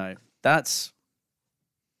 You know, that's,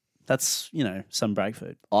 you know, some break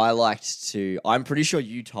food. I'm pretty sure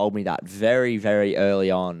you told me that very, very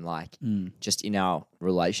early on, like just in our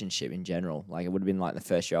relationship in general. Like it would have been like the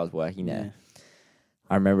first year I was working there. Yeah.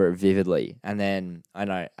 I remember it vividly. And then I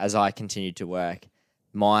know as I continued to work,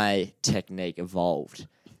 my technique evolved.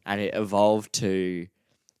 And it evolved to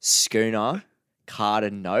schooner, card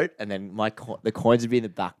and note. And then the coins would be in the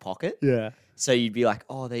back pocket. Yeah. So you'd be like,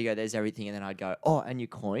 oh, there you go, there's everything. And then I'd go, oh, and your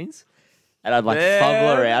coins? and I'd like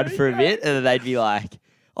fumble around for a bit, and then they'd be like,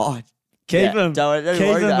 "Oh, Keep them. Don't Keep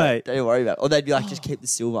worry them, about mate. it. Don't worry about it." Or they'd be like, "Just keep the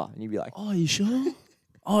silver," and you'd be like, Oh, you sure?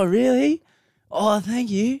 Oh, really? Oh, thank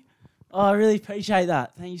you. Oh, I really appreciate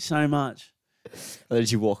that. Thank you so much. and then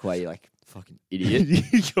as you walk away, you're like, "Fucking idiot."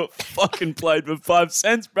 You got fucking played for 5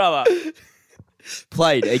 cents, brother.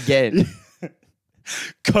 Played again.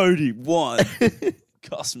 Cody 1.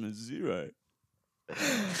 Customer 0.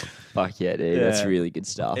 Fuck yeah, dude. That's Yeah. really good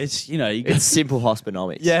stuff. It's, you know, you can It's simple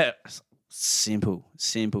Hosponomics. Yeah, simple.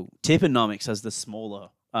 Tiponomics as the smaller,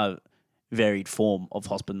 varied form of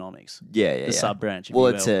Hosponomics, Yeah. the sub branch. Well,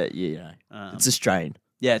 it's a it's a strain.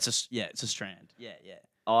 it's a strand. Yeah.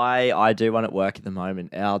 I do one at work at the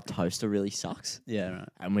moment. Our toaster really sucks, Right.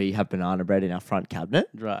 and we have banana bread in our front cabinet.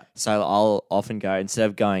 Right. So I'll often go, instead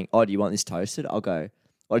of going, "Oh, do you want this toasted?" I'll go,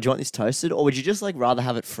 "Oh, do you want this toasted, or would you just like rather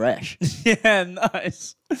have it fresh?" Yeah,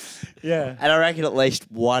 nice. Yeah. And I reckon at least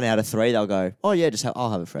 1 out of 3 they'll go, "Oh yeah,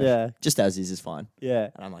 I'll have it fresh. Yeah. Just as is fine."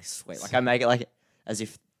 Yeah. And I'm like, sweet. Like I make it like as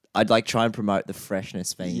if I'd like try and promote the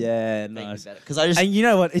freshness being Nice. better. Because I just And you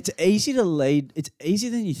know what? It's easy to lead. It's easier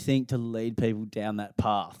than you think to lead people down that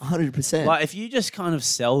path. 100%. Like if you just kind of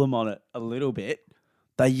sell them on it a little bit,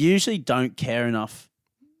 they usually don't care enough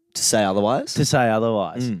to say otherwise. to say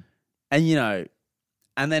otherwise. Mm. And you know,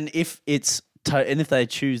 and then if it's and if they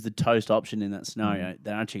choose the toast option in that scenario,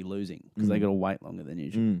 they're actually losing because they got to wait longer than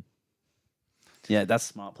usual. Mm. Yeah, that's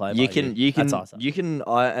smart play. You by can That's awesome.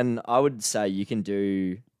 I would say you can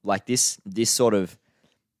do like this sort of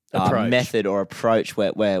Approach. method or approach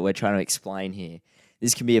where we're trying to explain here.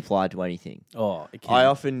 This can be applied to anything. Oh, it can. I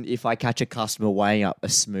often, if I catch a customer weighing up a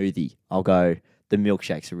smoothie, I'll go, "The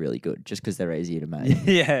milkshakes are really good," just because they're easier to make.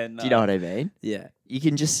 Yeah, no. Do you know what I mean? Yeah, You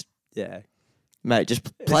can just, yeah. mate, just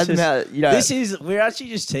play them just- out. You know, We're actually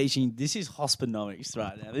just teaching. This is Hosponomics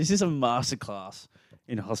right now. This is a masterclass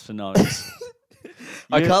in Hosponomics.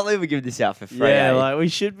 I can't believe we give this out for free. Yeah, eh? like we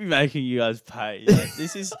should be making you guys pay. Like,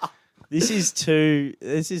 this is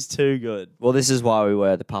too good. Well, this is why we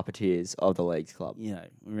were the puppeteers of the Leagues Club. You know,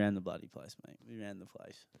 we ran the bloody place, mate. We ran the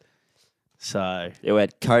place. So Yeah, we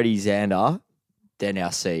had Cody Zander, then our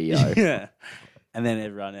CEO, yeah, and then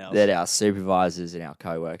everyone else. then our supervisors and our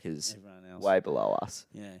co-workers Everyone else. way below us.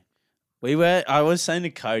 Yeah, I was saying to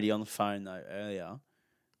Cody on the phone though earlier,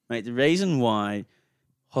 mate. The reason why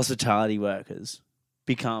hospitality workers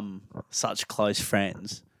become such close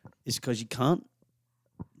friends is because you can't,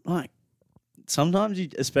 like, sometimes you,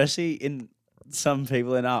 especially in some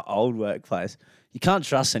people in our old workplace, you can't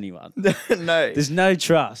trust anyone. No. There's no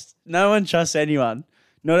trust. No one trusts anyone.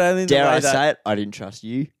 Not only in the Dare way I that say it? I didn't trust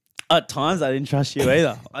you. at times I didn't trust you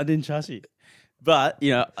either. I didn't trust you, but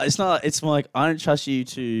you know, it's not. It's more like I don't trust you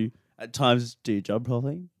to at times do your job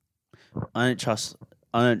properly. I don't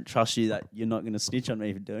trust you that you're not going to snitch on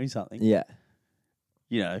me for doing something. Yeah.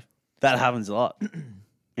 You know, that happens a lot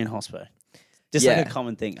in hospo. Just Yeah. like a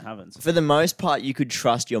common thing that happens. For the most part, you could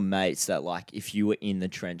trust your mates that, like, if you were in the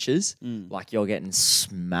trenches, like you're getting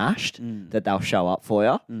smashed, that they'll show up for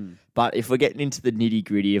you. But if we're getting into the nitty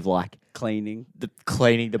gritty of like Cleaning. the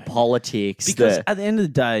cleaning, the politics, Because at the end of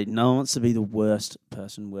the day, no one wants to be the worst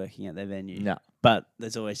person working at their venue. no, But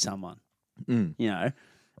there's always someone. Mm. You know?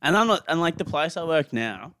 And I'm not, and like the place I work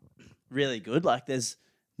now, really good. Like there's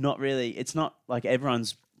not really, it's not like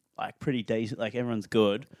everyone's like pretty decent, like everyone's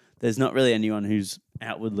good. There's not really anyone who's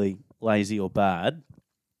outwardly lazy or bad.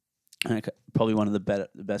 And probably one of the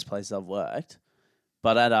best places I've worked.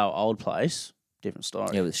 But at our old place, different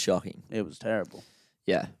story. it was shocking. It was terrible.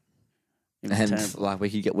 Yeah, It was and terrible. like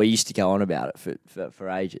we used to go on about it for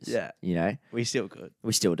ages. Yeah. you know, We still could.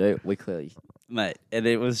 we still do. We clearly, Mate, and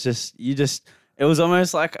it was just it was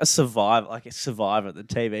almost like a Survivor, the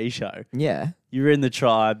TV show. yeah, You were in the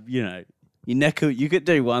tribe, you know, you could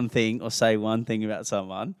do one thing or say one thing about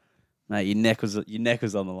someone, mate. Your neck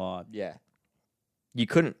was on the line. yeah. You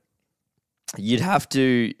couldn't. You'd have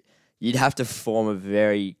to form a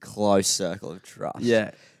very close circle of trust.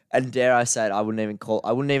 Yeah, And dare I say it, I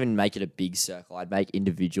wouldn't even make it a big circle. I'd make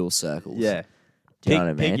individual circles. yeah. Do you know what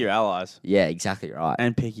I mean? Pick your allies Yeah, exactly right.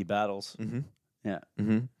 and pick your battles. Mm-hmm. Yeah,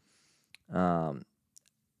 Mm-hmm.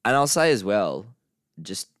 And I'll say as well,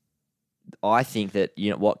 just I think that, you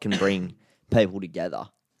know, what can bring people together,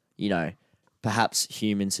 you know, perhaps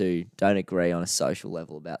humans who don't agree on a social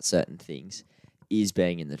level about certain things, is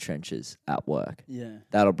being in the trenches at work. yeah,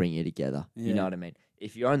 That'll bring you together. You Yeah. know what I mean?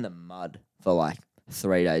 If you're in the mud for like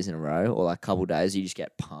 3 days in a row or like a couple days, you just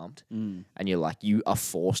get pumped and you are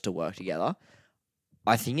forced to work together.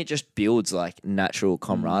 I think it just builds like natural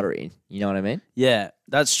camaraderie. You know what I mean? yeah.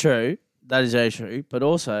 That's true. That is very true. But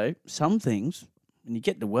also, some things when you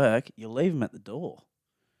get to work, you leave them at the door.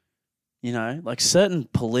 You know, like certain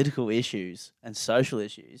political issues and social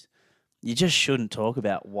issues, you just shouldn't talk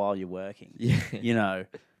about while you're working. Yeah. You know,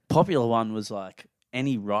 popular one was like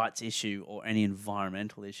any rights issue or any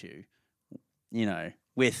environmental issue, you know,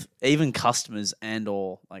 with even customers and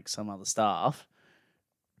or like some other staff,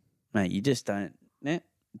 mate, you just don't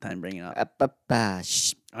bring it up.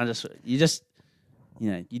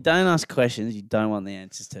 You don't ask questions you don't want the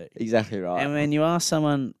answers to. Exactly right. And when you ask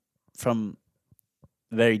someone from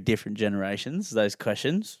very different generations those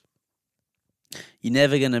questions, you're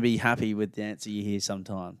never going to be happy with the answer you hear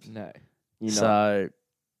sometimes. No. You're not. So,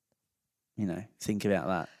 you know, think about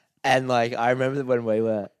that. And like I remember when we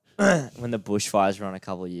were when the bushfires were on a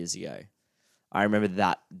couple of years ago. I remember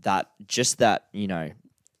that you know,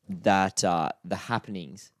 that the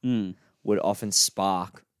happenings would often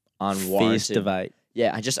spark unwarranted Fierce debate.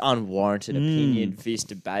 Yeah, just unwarranted opinion, fierce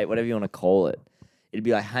debate, whatever you want to call it. It'd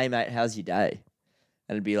be like, "Hey mate, how's your day?"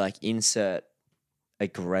 And it'd be like, insert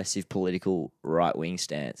aggressive political right wing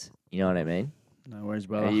stance. You know what I mean? No worries,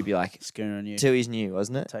 brother. And you'd be like, Scooting on you. Tui's new,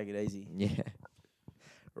 wasn't it? Take it easy. Yeah.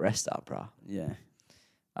 Rest up, bro. Yeah.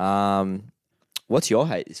 What's your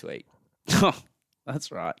hate this week?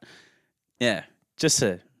 That's right. Yeah.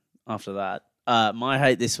 After that, my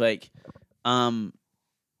hate this week,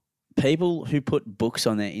 people who put books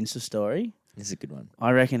on their Insta story. This is a good one.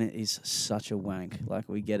 I reckon it is such a wank. Like,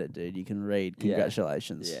 we get it, dude. You can read.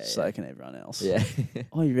 Congratulations. Yeah, So can everyone else. Yeah.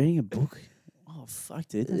 Oh, you're reading a book? Oh, fuck,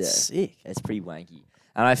 dude. That's sick. It's pretty wanky.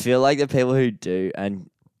 And I feel like the people who do, and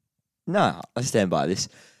no, I stand by this.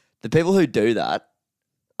 The people who do that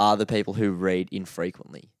are the people who read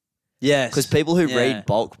infrequently. Yes. Because people who read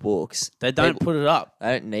bulk books, they don't put it up.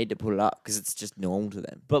 They don't need to put it up because it's just normal to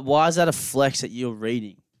them. But why is that a flex that you're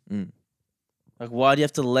reading? Like, why do you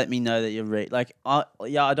have to let me know that you're reading? Like, I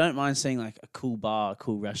don't mind seeing like a cool bar, a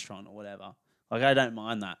cool restaurant or whatever. Like, I don't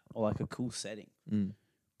mind that. Or like a cool setting.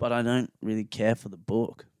 But I don't really care for the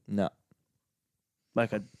book. No.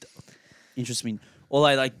 Like, interests me. Or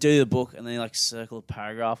they like do the book and they like circle a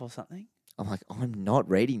paragraph or something. I'm like, I'm not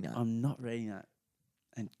reading that. I'm not reading that.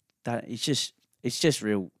 And that it's just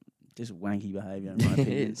wanky behaviour in my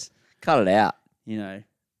opinion. It is. Cut it out. You know.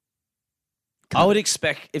 I would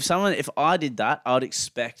expect if I did that, I would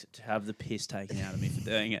expect to have the piss taken out of me for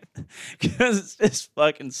doing it because it's just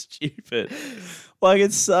fucking stupid. Like,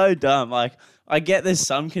 it's so dumb. Like, I get there's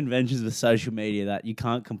some conventions with social media that you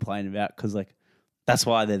can't complain about because like that's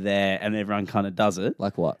why they're there and everyone kind of does it.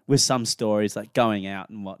 Like what? With some stories like going out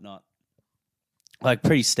and whatnot, like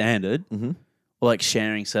pretty standard, or like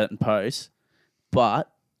sharing certain posts, but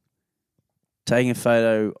taking a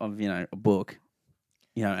photo of a book,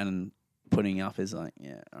 and putting up is like,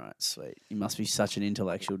 yeah, all right, sweet. You must be such an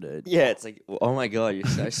intellectual dude. Yeah, it's like, oh my God, you're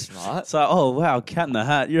so smart. So, oh wow, cat in the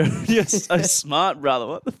hat. You're so smart, brother.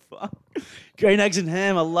 What the fuck? Green eggs and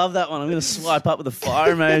ham. I love that one. I'm gonna swipe up with a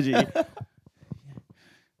fire emoji.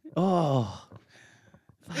 Oh,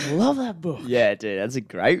 I love that book. Yeah, dude, that's a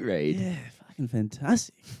great read. Yeah, fucking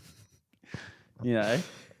fantastic.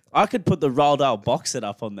 I could put the Roald Dahl box set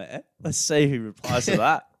up on there. Let's see who replies to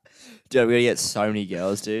that. Dude, we're gonna get so many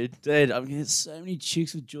girls, dude. Dude, I'm gonna get so many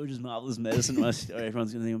chicks with George's Marvelous Medicine in my story.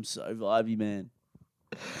 Everyone's gonna think I'm so vibey, man.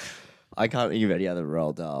 I can't think of any other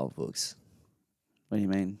Roald Dahl books. What do you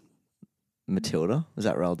mean? Matilda? Was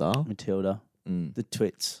that Roald Dahl? Matilda. The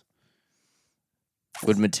Twits.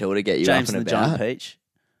 Would Matilda get you James up and and the about? Giant Peach.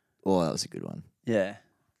 Oh, that was a good one. Yeah.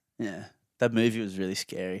 Yeah. That movie was really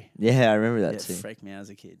scary. Yeah, I remember that It too. freaked me out as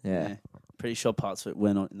a kid. Yeah. Pretty sure parts of it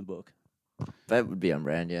were not in the book. That would be on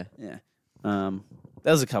brand, yeah. Yeah.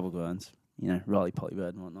 There was a couple good ones. Riley Pollybird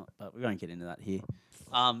and whatnot, but we won't get into that here.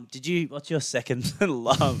 What's your second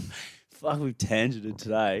love? Fuck, we've tangented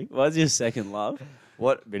today. What's your second love?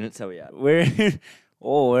 What minutes are we at? We're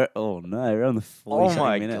we're on the 40 Oh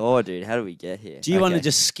my minute. God, dude, how do we get here? Do you want to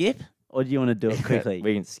just skip, or do you want to do it quickly?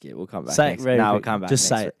 We can skip. We'll come back Say it next very we'll quick. come back Just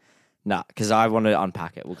next say week. it. No, because I want to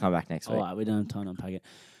unpack it. We'll come back next week. All right, we don't have time to unpack it.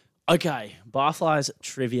 Okay, barflies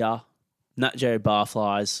trivia. Nat Geo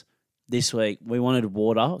barflies. This week we wanted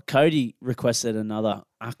water. Cody requested another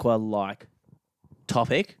aqua-like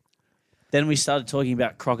topic. Then we started talking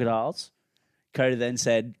about crocodiles. Cody then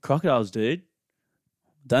said, "Crocodiles, dude,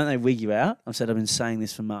 don't they wig you out?" I've said I've been saying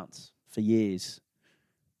this for months, for years.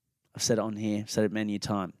 I've said it on here. I've said it many a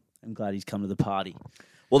time. I'm glad he's come to the party.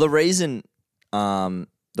 Well, the reason I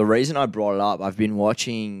brought it up, I've been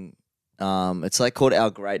watching. It's like called Our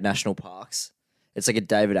Great National Parks. It's like a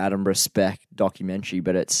David Attenborough spec documentary,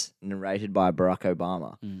 but it's narrated by Barack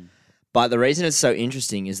Obama. But the reason it's so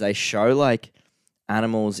interesting is they show like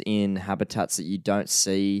animals in habitats that you don't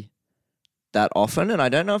see that often, and I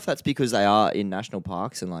don't know if that's because they are in national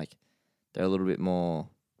parks and like they're a little bit more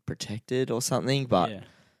protected or something. But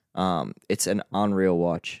yeah. it's an unreal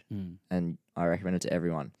watch, Mm. and I recommend it to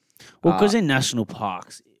everyone. Well, because in national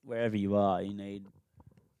parks, wherever you are, you need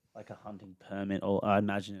like a hunting permit, or I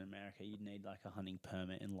imagine in America, you'd need like a hunting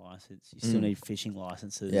permit and license. You still need fishing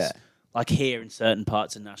licenses. Yeah. Like here in certain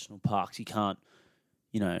parts of national parks, you can't,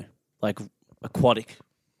 like aquatic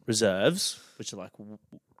reserves, which are like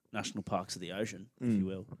national parks of the ocean, if you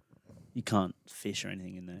will. You can't fish or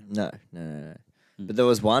anything in there. No. But there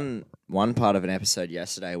was one part of an episode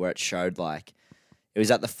yesterday where it showed like it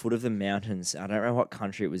was at the foot of the mountains. I don't know what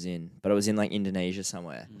country it was in, but it was in like Indonesia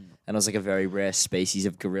somewhere. And it was like a very rare species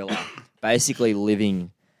of gorilla basically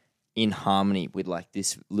living in harmony with like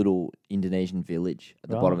this little Indonesian village at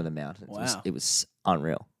the bottom of the mountains. Wow. It was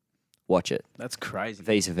unreal. Watch it. That's crazy.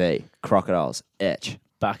 Vis-a-vis crocodiles. Etch.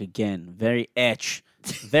 Back again. Very etch.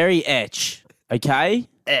 Very etch. Okay?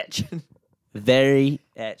 Etch. Very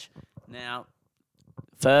etch. Now,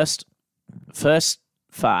 first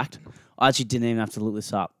fact, I actually didn't even have to look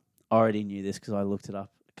this up. I already knew this because I looked it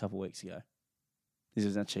up a couple of weeks ago. This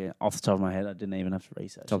is actually off the top of my head. I didn't even have to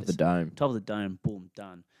research Top of this. the dome. Top of the dome. Boom.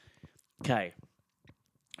 Done. Okay.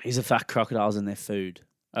 Here's a fact: crocodiles and their food.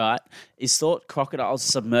 All right. It's thought crocodiles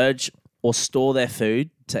submerge or store their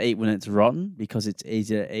food to eat when it's rotten because it's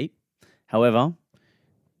easier to eat. However,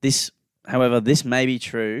 this may be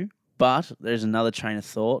true, but there's another train of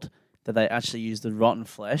thought that they actually use the rotten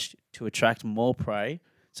flesh to attract more prey,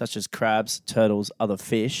 such as crabs, turtles, other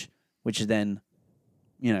fish, which then,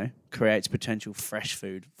 creates potential fresh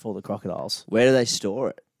food for the crocodiles. Where do they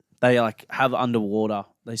store it? They have underwater.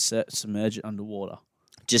 They submerge it underwater.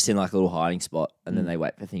 Just in like a little hiding spot, and then they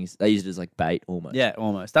wait for things. They use it as like bait almost. Yeah,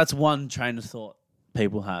 almost. That's one train of thought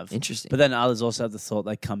people have. Interesting. But then others also have the thought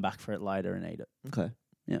they come back for it later and eat it. Okay.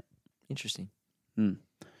 Yeah. Interesting. It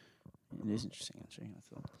is interesting, actually, I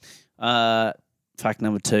thought. Fact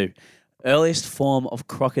number 2. Earliest form of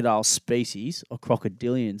crocodile species, or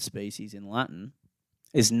crocodilian species in Latin,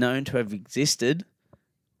 is known to have existed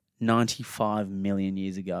 95 million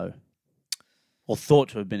years ago. Or thought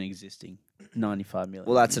to have been existing 95 million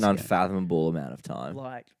Well, that's an years ago. unfathomable amount of time.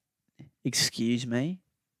 Like, excuse me?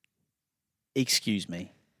 Excuse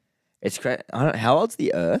me. It's great. How old's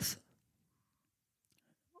the Earth?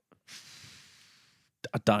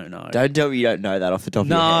 I don't know. Don't tell me you don't know that off the top of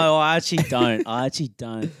your head. No, I actually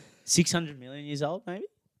don't. 600 million years old, maybe?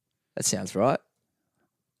 That sounds right.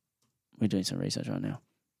 We're doing some research right now.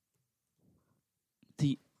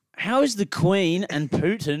 How is the Queen and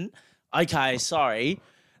Putin? Okay, sorry.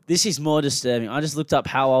 This is more disturbing. I just looked up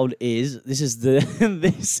how old is. This is the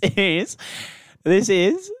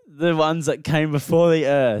the ones that came before the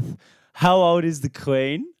Earth. How old is the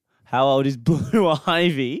Queen? How old is Blue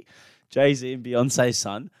Ivy? Jay-Z and Beyonce's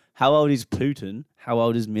son. How old is Putin? How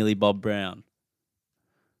old is Millie Bob Brown?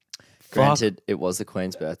 Granted, it was the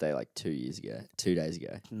Queen's birthday like 2 days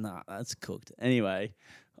ago. Nah, that's cooked. Anyway,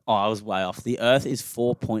 I was way off. The Earth is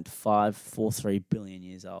 4.543 billion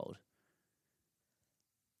years old.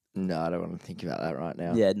 No, I don't want to think about that right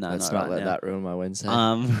now. Yeah, no, Let's not not right let now. that ruin my Wednesday.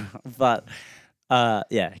 But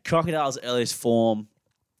crocodile's earliest form,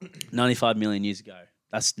 95 million years ago.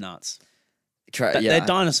 That's nuts. They're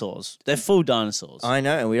dinosaurs. They're full dinosaurs. I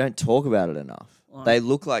know, and we don't talk about it enough. They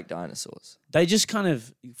look like dinosaurs. They just kind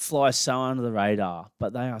of fly so under the radar,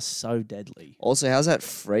 but they are so deadly. Also, how's that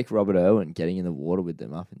freak Robert Irwin getting in the water with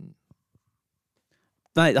them up in...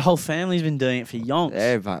 Mate, the whole family's been doing it for yonks.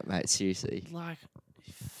 Yeah, but, mate, seriously. Like,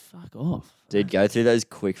 fuck off. Dude, go through those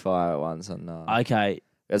quick fire ones on... Okay.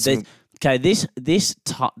 That's This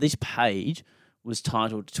page was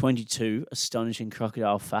titled 22 Astonishing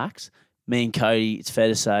Crocodile Facts. Me and Cody, it's fair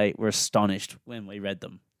to say, were astonished when we read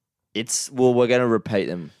them. we're going to repeat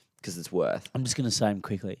them because it's worth. I'm just going to say them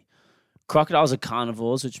quickly. Crocodiles are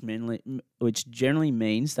carnivores, which generally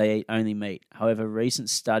means they eat only meat. However, a recent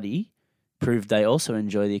study proved they also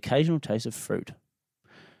enjoy the occasional taste of fruit.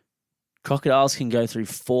 Crocodiles can go through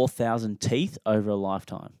 4,000 teeth over a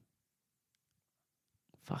lifetime.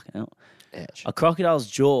 Fucking hell. Ouch. A crocodile's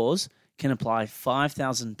jaws can apply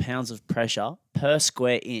 5,000 pounds of pressure per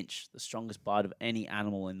square inch, the strongest bite of any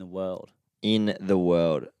animal in the world. In the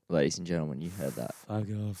world, ladies and gentlemen, you heard that. Fuck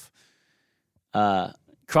off.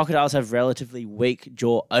 Crocodiles have relatively weak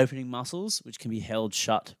jaw opening muscles, which can be held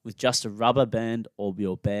shut with just a rubber band or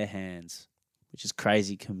your bare hands, which is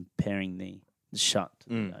crazy comparing the shut to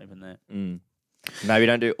the open there. Maybe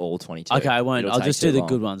don't do all 22. Okay, I won't. It'll I'll take just too do the long.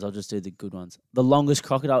 good ones. The longest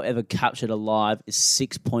crocodile ever captured alive is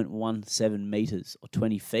 6.17 meters or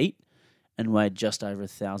 20 feet and weighed just over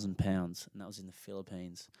 1,000 pounds. And that was in the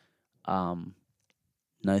Philippines.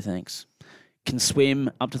 No thanks. can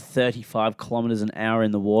swim up to 35 kilometers an hour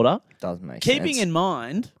in the water. Doesn't make Keeping sense. in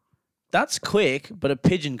mind, that's quick, but a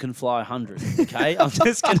pigeon can fly 100. Okay, I'm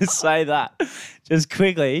just going to say that. Just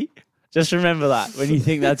quickly, just remember that when you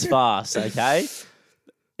think that's fast. Okay.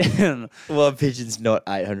 Well, a pigeon's not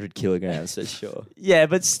 800 kilograms for sure. Yeah,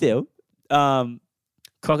 but still,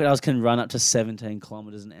 crocodiles can run up to 17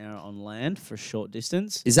 kilometers an hour on land for a short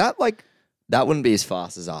distance. Is that like that? Wouldn't be as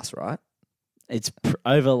fast as us, right? It's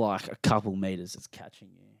over like a couple meters. It's catching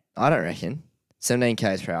you. I don't reckon. 17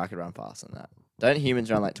 k's per hour. I could run faster than that. Don't humans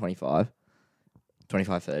run like 25,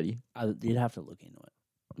 30? You'd have to look into it.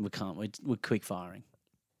 We can't. We're quick firing.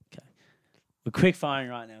 Okay, we're quick firing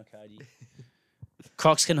right now, Cody.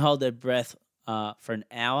 Crocs can hold their breath for an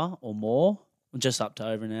hour or more, just up to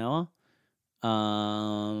over an hour.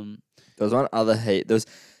 There was one other heat. There was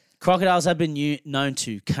Crocodiles have been known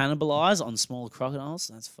to cannibalize on smaller crocodiles.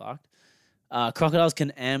 That's fucked. Crocodiles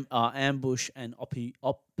can ambush and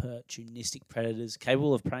opportunistic predators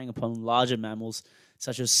capable of preying upon larger mammals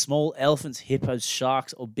such as small elephants, hippos,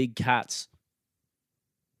 sharks, or big cats.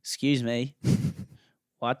 Excuse me.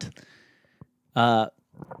 What?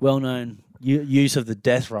 Well-known use of the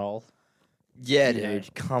death roll. yeah, You know,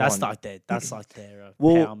 dude. Come That's on. like their power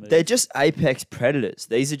Well, move. they're just apex predators.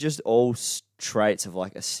 These are just all traits of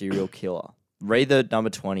like a serial killer. Read the number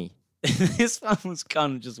 20. This one was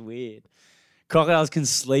kind of just weird. Crocodiles can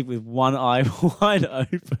sleep with one eye wide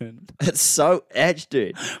open. It's so etched,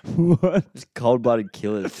 dude. What? Just cold-blooded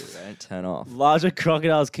killers, dude. They don't turn off. Larger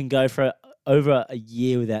crocodiles can go for over a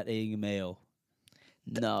year without eating a meal.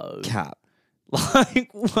 No. Cap. Like,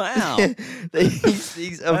 wow. These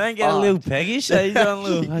things are I don't get a little fucked. peggish. Are you doing a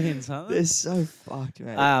little fucking something? They're so fucked,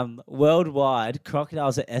 man. Worldwide,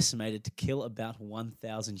 crocodiles are estimated to kill about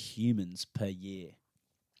 1,000 humans per year.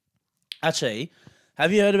 Actually,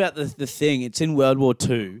 have you heard about the thing? It's in World War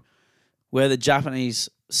II, where the Japanese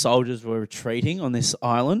soldiers were retreating on this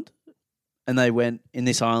island, and they went in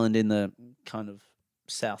this island in the kind of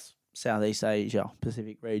Southeast Asia,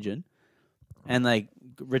 Pacific region, and they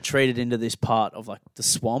retreated into this part of like the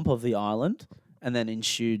swamp of the island, and then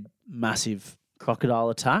ensued massive crocodile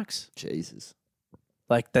attacks. Jesus.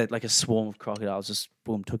 Like that, like a swarm of crocodiles just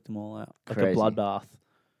boom took them all out, like Crazy. a bloodbath.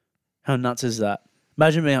 How nuts is that?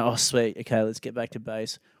 Imagine being, oh sweet, okay, let's get back to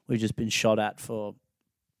base. We've just been shot at for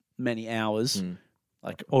many hours,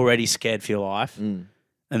 like already scared for your life, and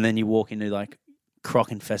then you walk into like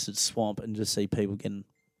croc-infested swamp and just see people getting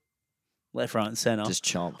left, right, and center. Just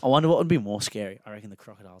chomp. I wonder what would be more scary. I reckon the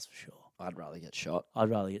crocodiles for sure. I'd rather get shot. I'd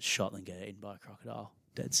rather get shot than get eaten by a crocodile.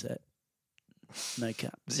 Dead set. No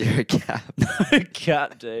cap. Zero cap. No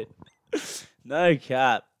cap, dude. No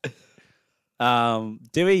cap.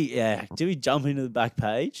 Do we jump into the back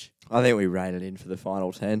page? I think we rein it in for the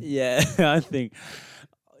final 10. Yeah, I think.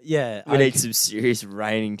 Yeah, We need some serious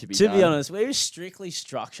reining to be to done. be honest, we're strictly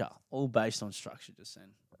structure, all based on structure. Just then,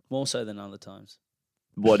 more so than other times.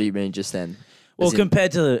 What do you mean just then? Well, As in-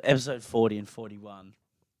 compared to the episode 40 and 41,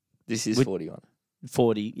 This is with- 41.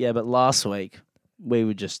 40, yeah, but last week we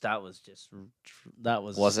were just that was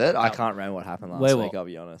Was it? I that- can't remember what happened last Wait, week, what? I'll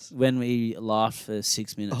be honest. when we laughed for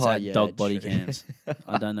 6 minutes Oh, at yeah, dog body true. cams.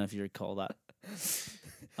 I don't know if you recall that.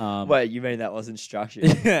 Wait, you mean that wasn't structured?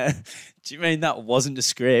 Do you mean that wasn't a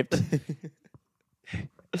script?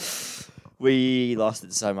 We lost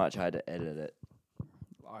it so much I had to edit it.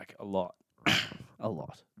 Like a lot. A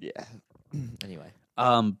lot. Yeah. Anyway.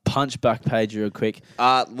 Punch back page real quick.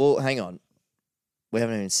 Well, hang on. We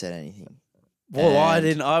haven't even said anything. Well, I And-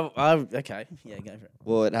 didn't. Okay. Yeah, go for it.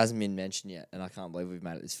 Well, it hasn't been mentioned yet, and I can't believe we've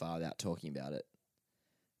made it this far without talking about it.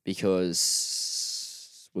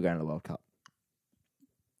 Because we're going to the World Cup.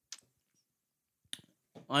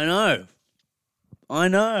 I know.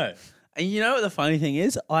 And you know what the funny thing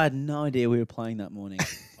is? I had no idea we were playing that morning.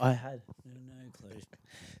 I had no clue.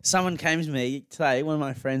 Someone came to me today. One of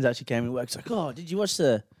my friends actually came to work. He's like, "Oh, did you watch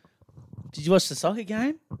the soccer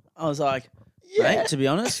game?" I was like, "Mate, to be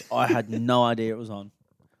honest, I had no idea it was on.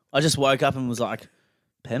 I just woke up and was like,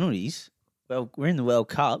 penalties? Well, we're in the World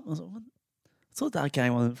Cup." I was like, "What? I thought that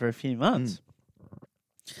game wasn't for a few months."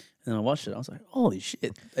 And then I watched it. I was like, "Holy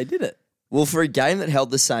shit, they did it!" Well, for a game that held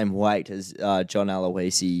the same weight as John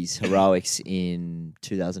Aloisi's heroics in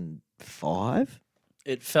 2005,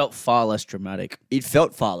 It felt far less dramatic. it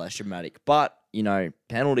felt far less dramatic. But, you know,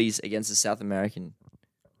 penalties against the South American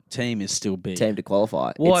Team is still big. team to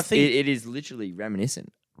qualify. Well, I It's- think- it is literally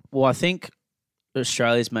reminiscent. Well, I think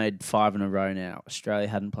Australia's made 5 in a row now. Australia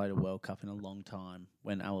hadn't played a World Cup in a long time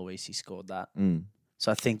when Aloisi scored that.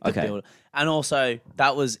 So I think the Okay. build, and also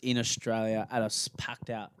that was in Australia at a packed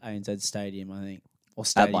out ANZ Stadium, I think, or At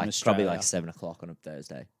Stadium like Australia. probably like 7 o'clock on a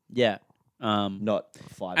Thursday. Yeah, Not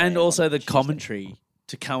 5 And a.m. on also a the Tuesday. commentary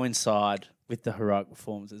to coincide with the heroic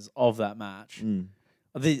performances of that match.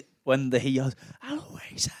 When he goes,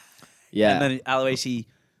 Aloisi. Yeah. And then Aloisi,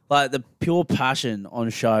 like the pure passion on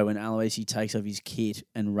show when Aloisi takes off his kit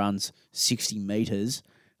and runs 60 metres,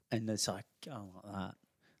 and it's like, going like that.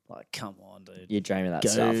 Like, come on, dude. You're dreaming of that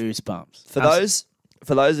stuff. Goosebumps.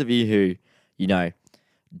 For those of you who,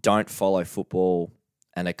 don't follow football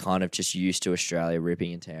and are kind of just used to Australia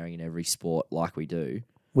ripping and tearing in every sport like we do.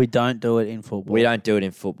 We don't do it in football. We don't do it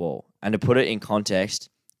in football. And to put it in context,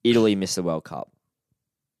 Italy missed the World Cup.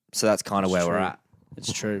 So that's kind of where we're at.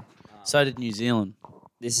 It's true. So did New Zealand.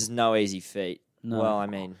 This is no easy feat. No. Well, I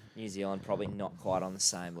mean, New Zealand probably not quite on the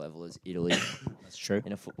same level as Italy That's true.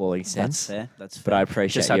 in a footballing sense. That's fair. But I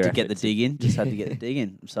appreciate Just had your to get the efforts. dig in. Just had to get the dig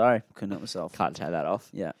in. I'm sorry. Couldn't help myself. Can't take that off.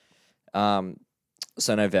 Yeah.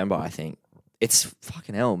 So November, I think. It's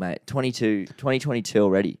fucking hell, mate. 2022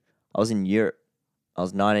 already. I was in Europe. I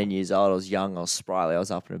was 19 years old. I was young. I was sprightly. I was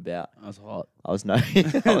up and about. I was hot. I was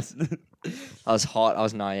I was hot. I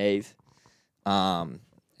was naive. And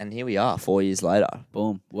here we are, 4 years later.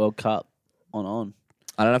 Boom. World Cup. On.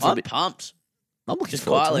 I don't know if I'm pumped. I'm looking Just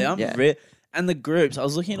forward to quietly. it. And the groups. I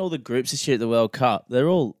was looking at all the groups this year at the World Cup. They're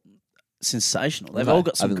all sensational. They've all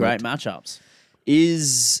got some great matchups.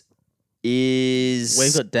 Is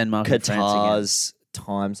We've got Denmark and France again. Qatar's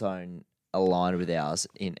time zone aligned with ours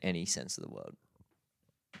in any sense of the word?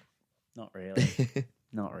 Not really.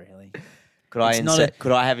 Not really. Could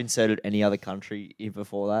I have inserted any other country in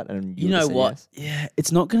before that? And You know said what? yes? Yeah,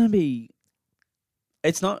 it's not going to be.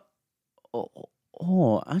 It's not.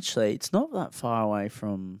 Actually, it's not that far away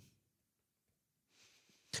from.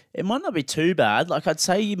 It might not be too bad. Like, I'd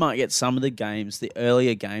say you might get some of the games. The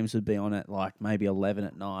earlier games would be on at like maybe 11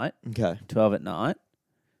 at night, Okay. 12 at night.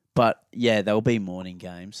 But yeah, there'll be morning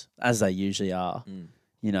games as they usually are.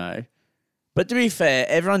 You know. But to be fair,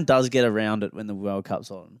 everyone does get around it when the World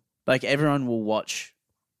Cup's on. Like, everyone will watch.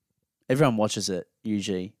 Everyone watches it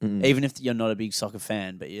usually, even if you're not a big soccer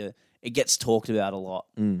fan. But it gets talked about a lot,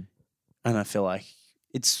 and I feel like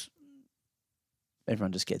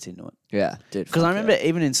everyone just gets into it. Yeah, dude. Because I remember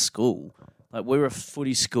even in school, like we were a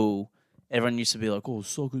footy school. Everyone used to be like, "Oh,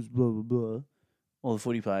 soccer's blah blah blah." All the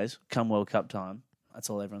footy players come World Cup time. That's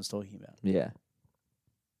all everyone's talking about. Yeah.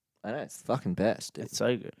 I know, it's the fucking best, dude. It's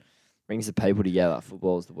so good, Brings the people together.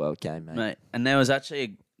 Football's the world game, mate. And there was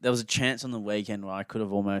actually a chance on the weekend where I could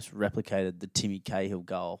have almost replicated the Timmy Cahill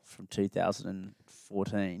goal from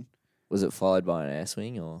 2014. Was it followed by an air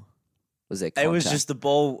swing or was there contact? It was just the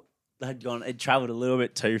ball had gone. It travelled a little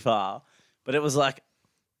bit too far, but it was like,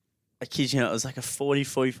 I kid you not, it was like a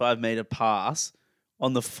 45 metre pass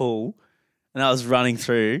on the full, and I was ran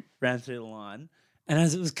through the line, and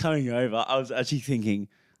as it was coming over, I was actually thinking,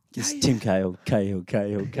 just Tim Cahill,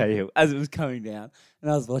 as it was coming down,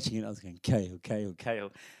 and I was watching it, I was going,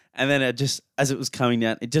 Cahill. And then as it was coming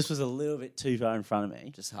down, it just was a little bit too far in front of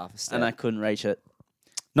me. just half a step. And I couldn't reach it.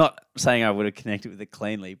 Not saying I would have connected with it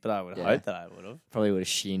cleanly, but I would hope that I would have. Probably would have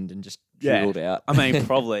shinned and just dribbled out. I mean,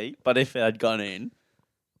 probably. But if it had gone in,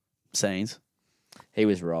 scenes. He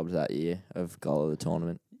was robbed that year of goal of the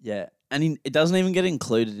tournament. Yeah. And it doesn't even get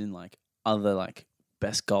included in like other like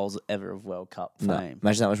best goals ever of World Cup fame. No.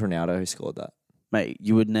 Imagine that was Ronaldo who scored that. Mate,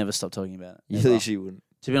 you would never stop talking about it. You Ever. literally wouldn't.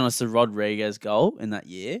 To be honest, the Rodriguez goal in that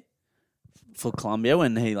year for Colombia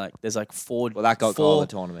when he there's like four. Well, that got goal of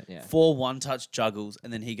the tournament, yeah. 4 one-touch juggles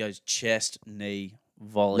and then he goes chest, knee,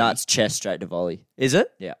 volley. No, it's chest straight to volley. Is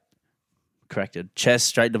it? Yeah. Corrected. Chest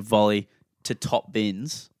straight to volley to top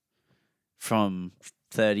bins from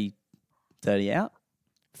 30 out.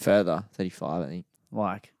 Further, 35, I think.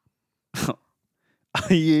 Like,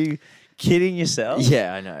 are you kidding yourself?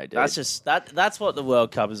 Yeah, I know, dude. That's just that's what the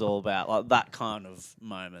World Cup is all about. Like that kind of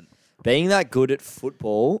moment. Being that good at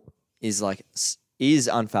football is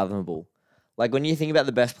unfathomable. Like when you think about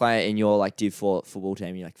the best player in your football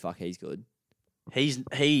team, you're like, fuck, he's good.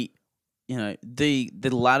 He you know, the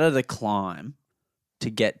ladder to climb to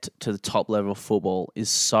get to the top level of football is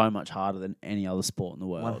so much harder than any other sport in the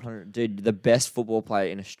world. 100. Dude, the best football player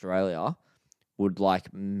in Australia would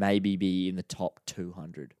maybe be in the top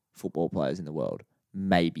 200 football players in the world.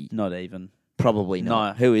 Maybe. Not even. Probably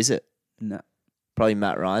not. No. Who is it? No. Probably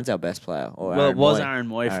Matt Ryan's our best player. Or Well, Aaron it was Moy. Aaron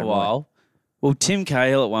Moy for Aaron a while. Well, Tim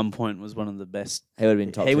Cahill at one point was one of the best. He would have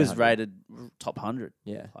been top He was 200. rated top 100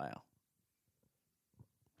 Yeah. player.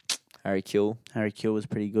 Harry Kill. Harry Kill was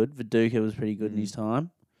pretty good. Viduka was pretty good in his time.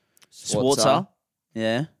 Swartzer. Swartzer.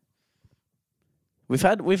 Yeah. We've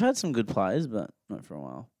had some good players, but not for a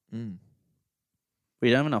while. We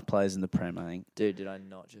don't have enough players in the Prem, I think. Dude, did I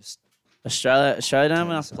not just... Australia don't have Turn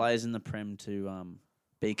enough this up. players in the Prem to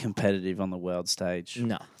be competitive on the world stage.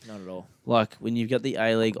 No, not at all. Like when you've got the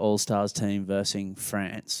A-League All-Stars team versus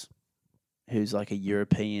France, who's like a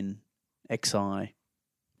European XI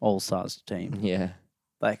All-Stars team. Yeah.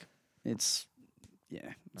 Like it's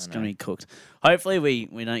gonna be cooked. Hopefully we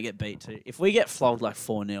don't get beat too. If we get flogged like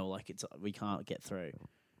 4-0, like we can't get through.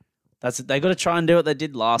 They got to try and do what they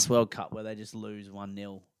did last World Cup where they just lose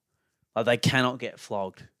 1-0. Like they cannot get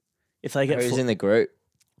flogged. If they get Who's in the group?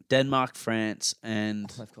 Denmark, France, and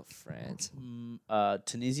They've got France.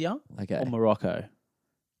 Tunisia Okay. or Morocco.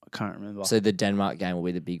 I can't remember. So the Denmark game will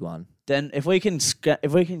be the big one. Then if we can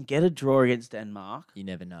get a draw against Denmark, You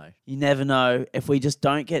never know. you never know. If we just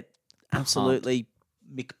don't get absolutely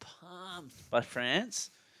McPumped by France,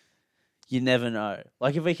 you never know.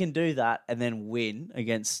 Like if we can do that and then win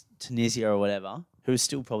against Tunisia or whatever, who would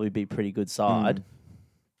still probably be a pretty good side.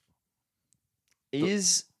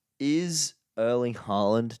 Is Erling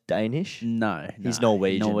Haaland Danish? No, He's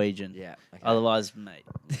Norwegian. Norwegian. Yeah. Okay. Otherwise, mate,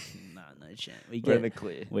 no chance. We're in the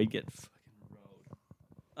clear. We'd get fucking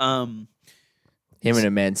rolled. Him in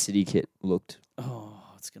a Man City kit looked. Oh,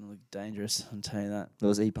 it's gonna look dangerous. I'll tell you that.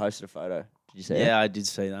 He posted a photo. Did you see it? Yeah, I did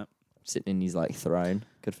see that. Sitting in his like throne.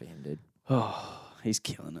 Good for him, dude. Oh, he's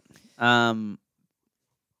killing it.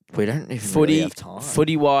 We don't even really have time.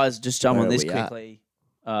 Footy wise, just jump Where on are this we at? quickly.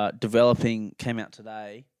 Developing came out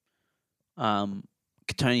today.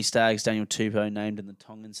 Tony Staggs, Daniel Tupou named in the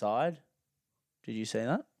Tongan side. Did you see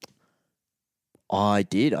that? I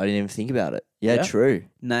did. I didn't even think about it. Yeah, Yeah. true.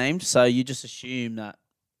 Named. So you just assume that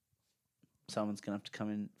someone's going to have to come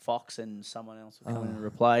in. Fox and someone else will come in and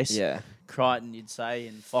replace. Yeah. Crichton, you'd say,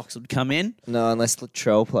 and Fox would come in. No, unless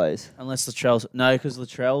Latrell plays. Unless Latrell's... No, because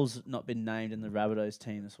Latrell's not been named in the Rabbitohs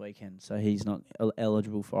team this weekend, so he's not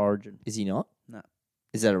eligible for Origin. Is he not? No.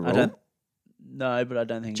 Is that a rule? No, but I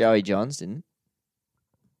don't think... Joey Johns didn't.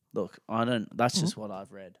 Look, I don't... That's just what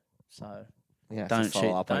I've read. So don't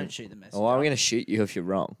shoot the messenger. Oh, I'm going to shoot you if you're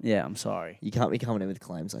wrong. Yeah, I'm sorry. You can't be coming in with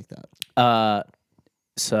claims like that.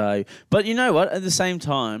 But you know what? At the same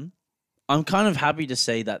time, I'm kind of happy to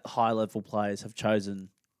see that high-level players have chosen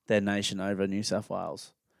their nation over New South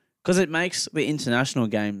Wales because it makes the international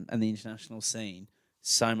game and the international scene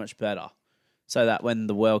so much better. So that when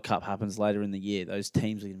the World Cup happens later in the year, those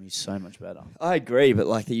teams are going to be so much better. I agree, but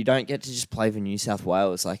like you don't get to just play for New South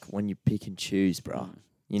Wales like when you pick and choose, bro.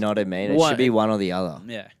 You know what I mean? It should be one or the other.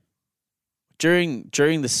 Yeah. During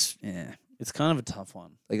this, yeah, it's kind of a tough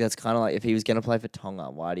one. Like that's kind of like if he was going to play for Tonga,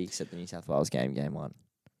 why do you accept the New South Wales game one?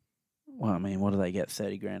 Well, I mean, what do they get?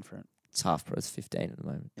 30 grand for it? It's half price, 15 at the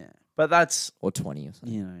moment. Yeah. But that's... Or 20 or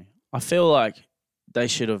something. You know, I feel like they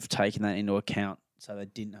should have taken that into account so they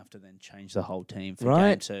didn't have to then change the whole team for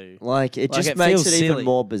game 2. Like, it just it makes feels it silly. even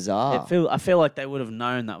more bizarre. I feel like they would have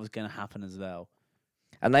known that was going to happen as well.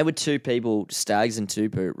 And they were two people, Stags and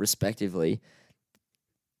Tupou, respectively,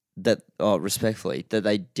 that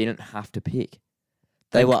they didn't have to pick.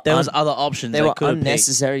 There was other options. They were could have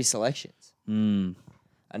unnecessary selections. picked.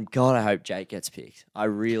 And God, I hope Jake gets picked. I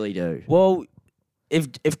really do. Well,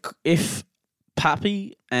 if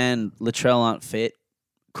Pappy and Latrell aren't fit,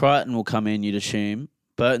 Crichton will come in, you'd assume.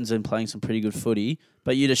 Burton's been playing some pretty good footy,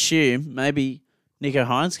 but you'd assume maybe Nico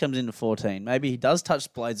Hines comes into 14. Maybe he does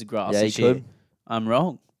touch blades of grass. Yeah, he could. I'm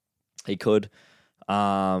wrong. He could.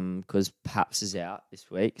 Because Paps is out this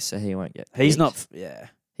week, so he won't get picked. He's not... Yeah.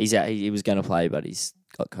 He's out. He was going to play, but he's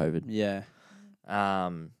got COVID. Yeah.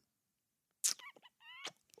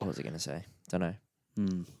 What was I going to say? Don't know.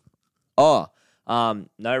 Hmm.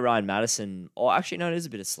 No Ryan Madison. Oh, actually, no, it is a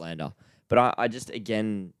bit of slander. But I just,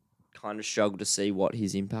 again, kind of struggle to see what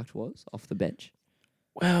his impact was off the bench.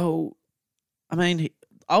 Well, I mean,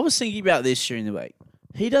 I was thinking about this during the week.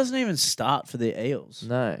 He doesn't even start for the Eels.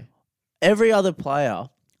 No. Every other player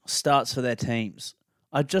starts for their teams.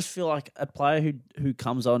 I just feel like a player who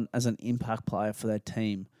comes on as an impact player for their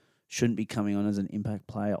team shouldn't be coming on as an impact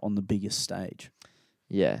player on the biggest stage.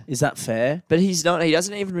 Yeah. Is that fair? But he's not. He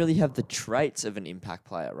doesn't even really have the traits of an impact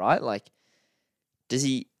player, right? Like, does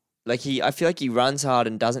he? Like I feel like he runs hard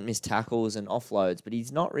and doesn't miss tackles and offloads, but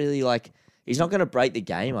he's not really like. He's not going to break the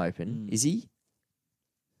game open, is he?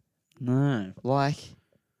 No. Like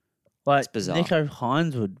it's bizarre. Nico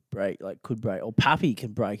Hines could break, or Pappy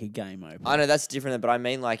can break a game open. I know that's different, but I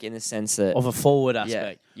mean like in the sense that Of a forward yeah,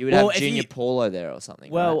 aspect. you would have Junior Paulo there or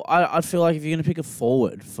something. Well, right? I feel like if you're going to pick a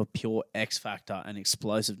forward for pure X factor and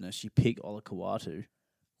explosiveness, you pick Ola Kawatu.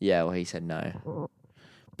 Yeah, well, he said no.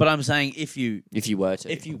 But I'm saying if you were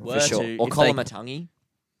to, for sure. to, or if Colin they- Matangi,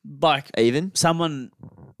 like even someone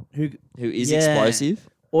who is Yeah. explosive.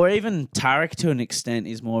 or even Tarek to an extent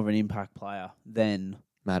is more of an impact player than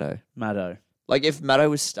Maddo. Maddo. Like, if Maddo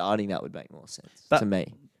was starting, that would make more sense to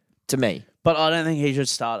me. To me. But I don't think he should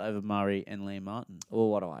start over Murray and Liam Martin. Well,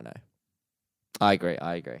 what do I know? I agree.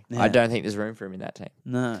 Yeah. I don't think there's room for him in that team.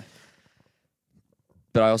 No.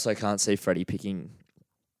 But I also can't see Freddie picking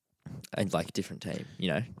a different team, you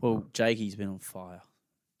know? Well, Jakey's been on fire.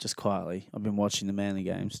 Just quietly. I've been watching the Manly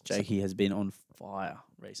games. Jakey has been on fire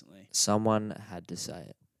recently. Someone had to say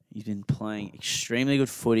it. He's been playing extremely good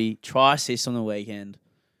footy. Try assist on the weekend.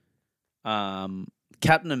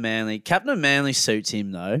 Captain of Manly suits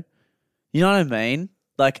him though. You know what I mean?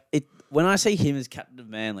 Like when I see him as captain of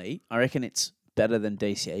Manly, I reckon it's better than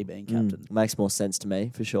DCE being captain. Makes more sense to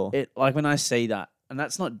me, for sure. When I see that, and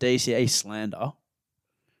that's not DCE slander,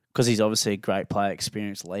 because he's obviously a great player,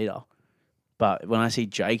 experienced leader. But when I see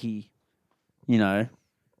Jakey, you know,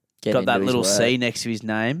 got that little C next to his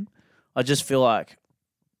name, I just feel like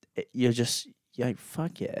you're just,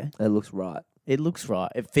 fuck yeah. It looks right. It looks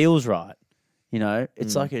right. It feels right. You know,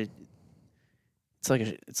 it's like a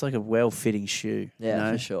well-fitting shoe. Yeah, you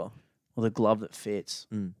know? for sure. Or the glove that fits.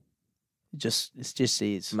 It just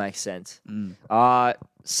is. Makes sense.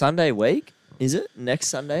 Sunday week, is it? Next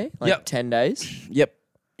Sunday? 10 days? Yep.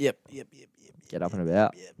 Get up and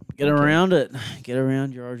about. Yep. Get around it. Get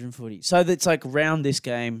around your Origin footy. So it's like round this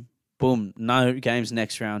game, boom, no games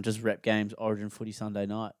next round, just rep games, Origin footy Sunday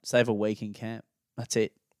night. Save a week in camp. That's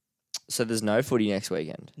it. So there's no footy next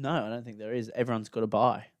weekend? No, I don't think there is. Everyone's got to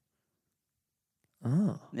buy.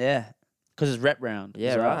 Oh. Yeah. Because it's rep round.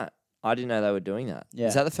 Yeah, right. I didn't know they were doing that. Yeah.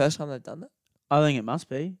 Is that the first time they've done that? I think it must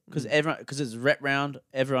be. Because it's rep round,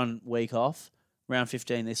 everyone week off. Round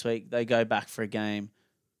 15 this week, they go back for a game.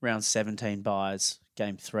 Round 17 buys.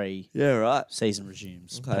 Game 3. Yeah, right. Season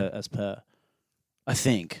resumes Okay. as per. I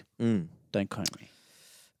think. Don't quote me.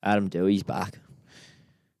 Adam Dewey's back.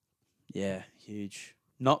 Yeah, huge.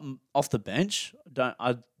 Not off the bench.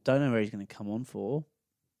 I don't know where he's going to come on for.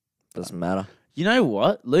 Doesn't matter. You know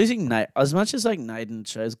what? Losing Nate, as much as Naden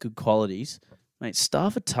shows good qualities, mate,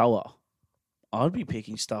 Stafford-Toa. I'd be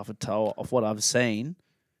picking Stafford-Toa off what I've seen.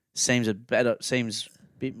 Seems a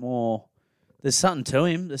bit more. There's something to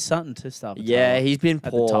him. There's something to Stafford-Toa. Yeah, he's been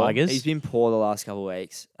poor. The Tigers. He's been poor the last couple of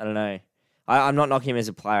weeks. I don't know. I'm not knocking him as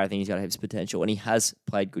a player. I think he's got heaps of potential, and he has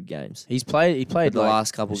played good games. He played the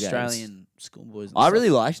last couple games. Australian schoolboys. And I stuff. really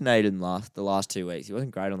liked Naden the last 2 weeks. He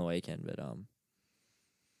wasn't great on the weekend, but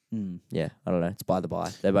yeah, I don't know. It's by the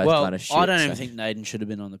by. They're both kind of shit. I don't even think Naden should have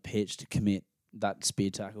been on the pitch to commit that spear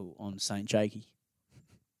tackle on St. Jakey.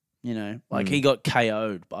 You know, he got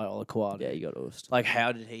KO'd by Olaquad. Yeah, he got oosed.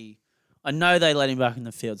 How did he? I know they let him back in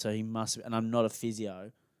the field, so he must have, and I'm not a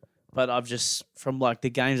physio, but I've just, from the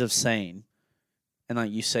games I've seen,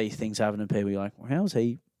 and you see things happen to people, you're like, well, how's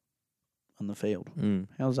he on the field?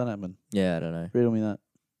 How's that happen? Yeah, I don't know. Riddle me that.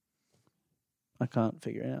 I can't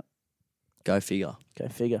figure it out. Go figure. Go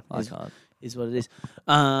figure. I can't. Is what it is.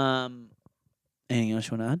 Anything else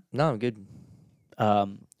you want to add? No, I'm good.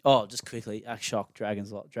 Just quickly, act shocked.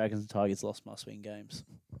 Dragons and Tigers lost must-win games.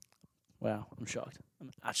 Wow, I'm shocked.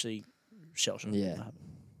 I'm actually shell-shocked. Yeah,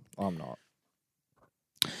 I'm not.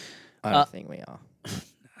 I don't think we are.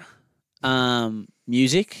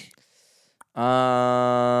 Music? Yeah,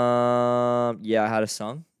 I had a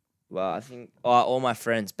song. Well, I think all my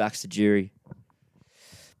friends, Baxter Jury,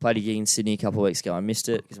 played a gig in Sydney a couple of weeks ago. I missed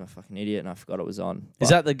it because I'm a fucking idiot and I forgot it was on. Is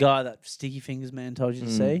that the guy that Sticky Fingers man told you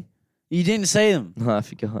to see? You didn't see them? No, I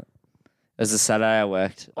forgot. It was a Saturday I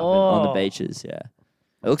worked on the beaches, yeah.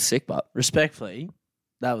 It looked sick, but... Respectfully,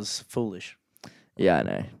 that was foolish. Yeah, I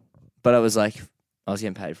know. But it was I was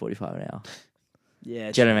getting paid $45 an hour.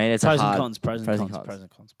 Yeah. Do you know what I mean? It's pros a hard... and cons, pros and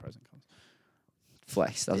cons.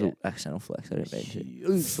 Flex. That was an accidental flex. I didn't mean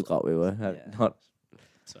to. Forgot we were not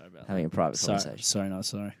sorry about having a private conversation. Sorry, not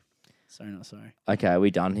sorry. Okay, are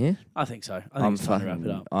we done here? I think so. I think it's time to wrap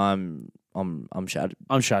it up. I'm shattered.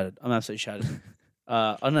 I'm shattered. I'm absolutely shattered.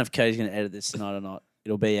 I don't know if Katie's going to edit this tonight or not.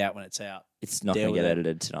 It'll be out when it's out. It's not going to get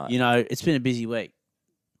edited tonight. You know, it's been a busy week.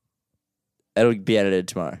 It'll be edited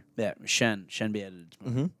tomorrow. Yeah, Shen be edited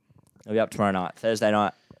tomorrow. It'll be up tomorrow night. Thursday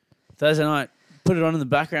night. Put it on in the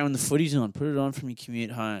background when the footy's on. Put it on from your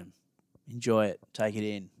commute home. Enjoy it. Take it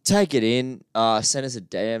in. Send us a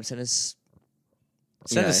DM. Send us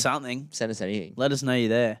something. Send us anything. Let us know you're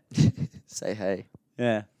there. Say hey.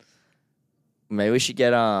 Yeah. Maybe we should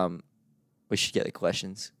get the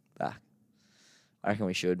questions back. I reckon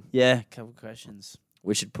we should. Yeah, a couple questions.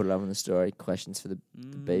 We should put it up in the story. Questions for the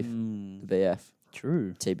beef. The BF.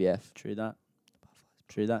 True. TBF. True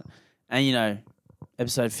that. And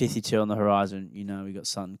episode 52 on the horizon, we got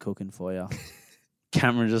something cooking for you.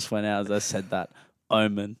 Camera just went out as I said that.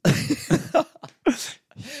 Omen.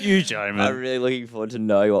 Huge omen. I'm really looking forward to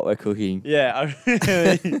know what we're cooking. Yeah,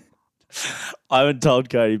 I haven't told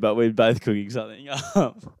Cody, but we're both cooking something. It's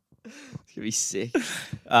gonna be sick.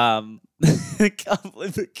 I can't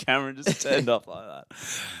believe the camera just turned off like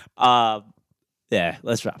that. Yeah,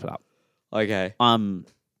 let's wrap it up. Okay. I'm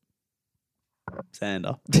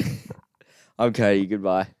Sander. I'm Cody.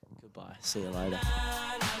 Goodbye. Goodbye. See you later.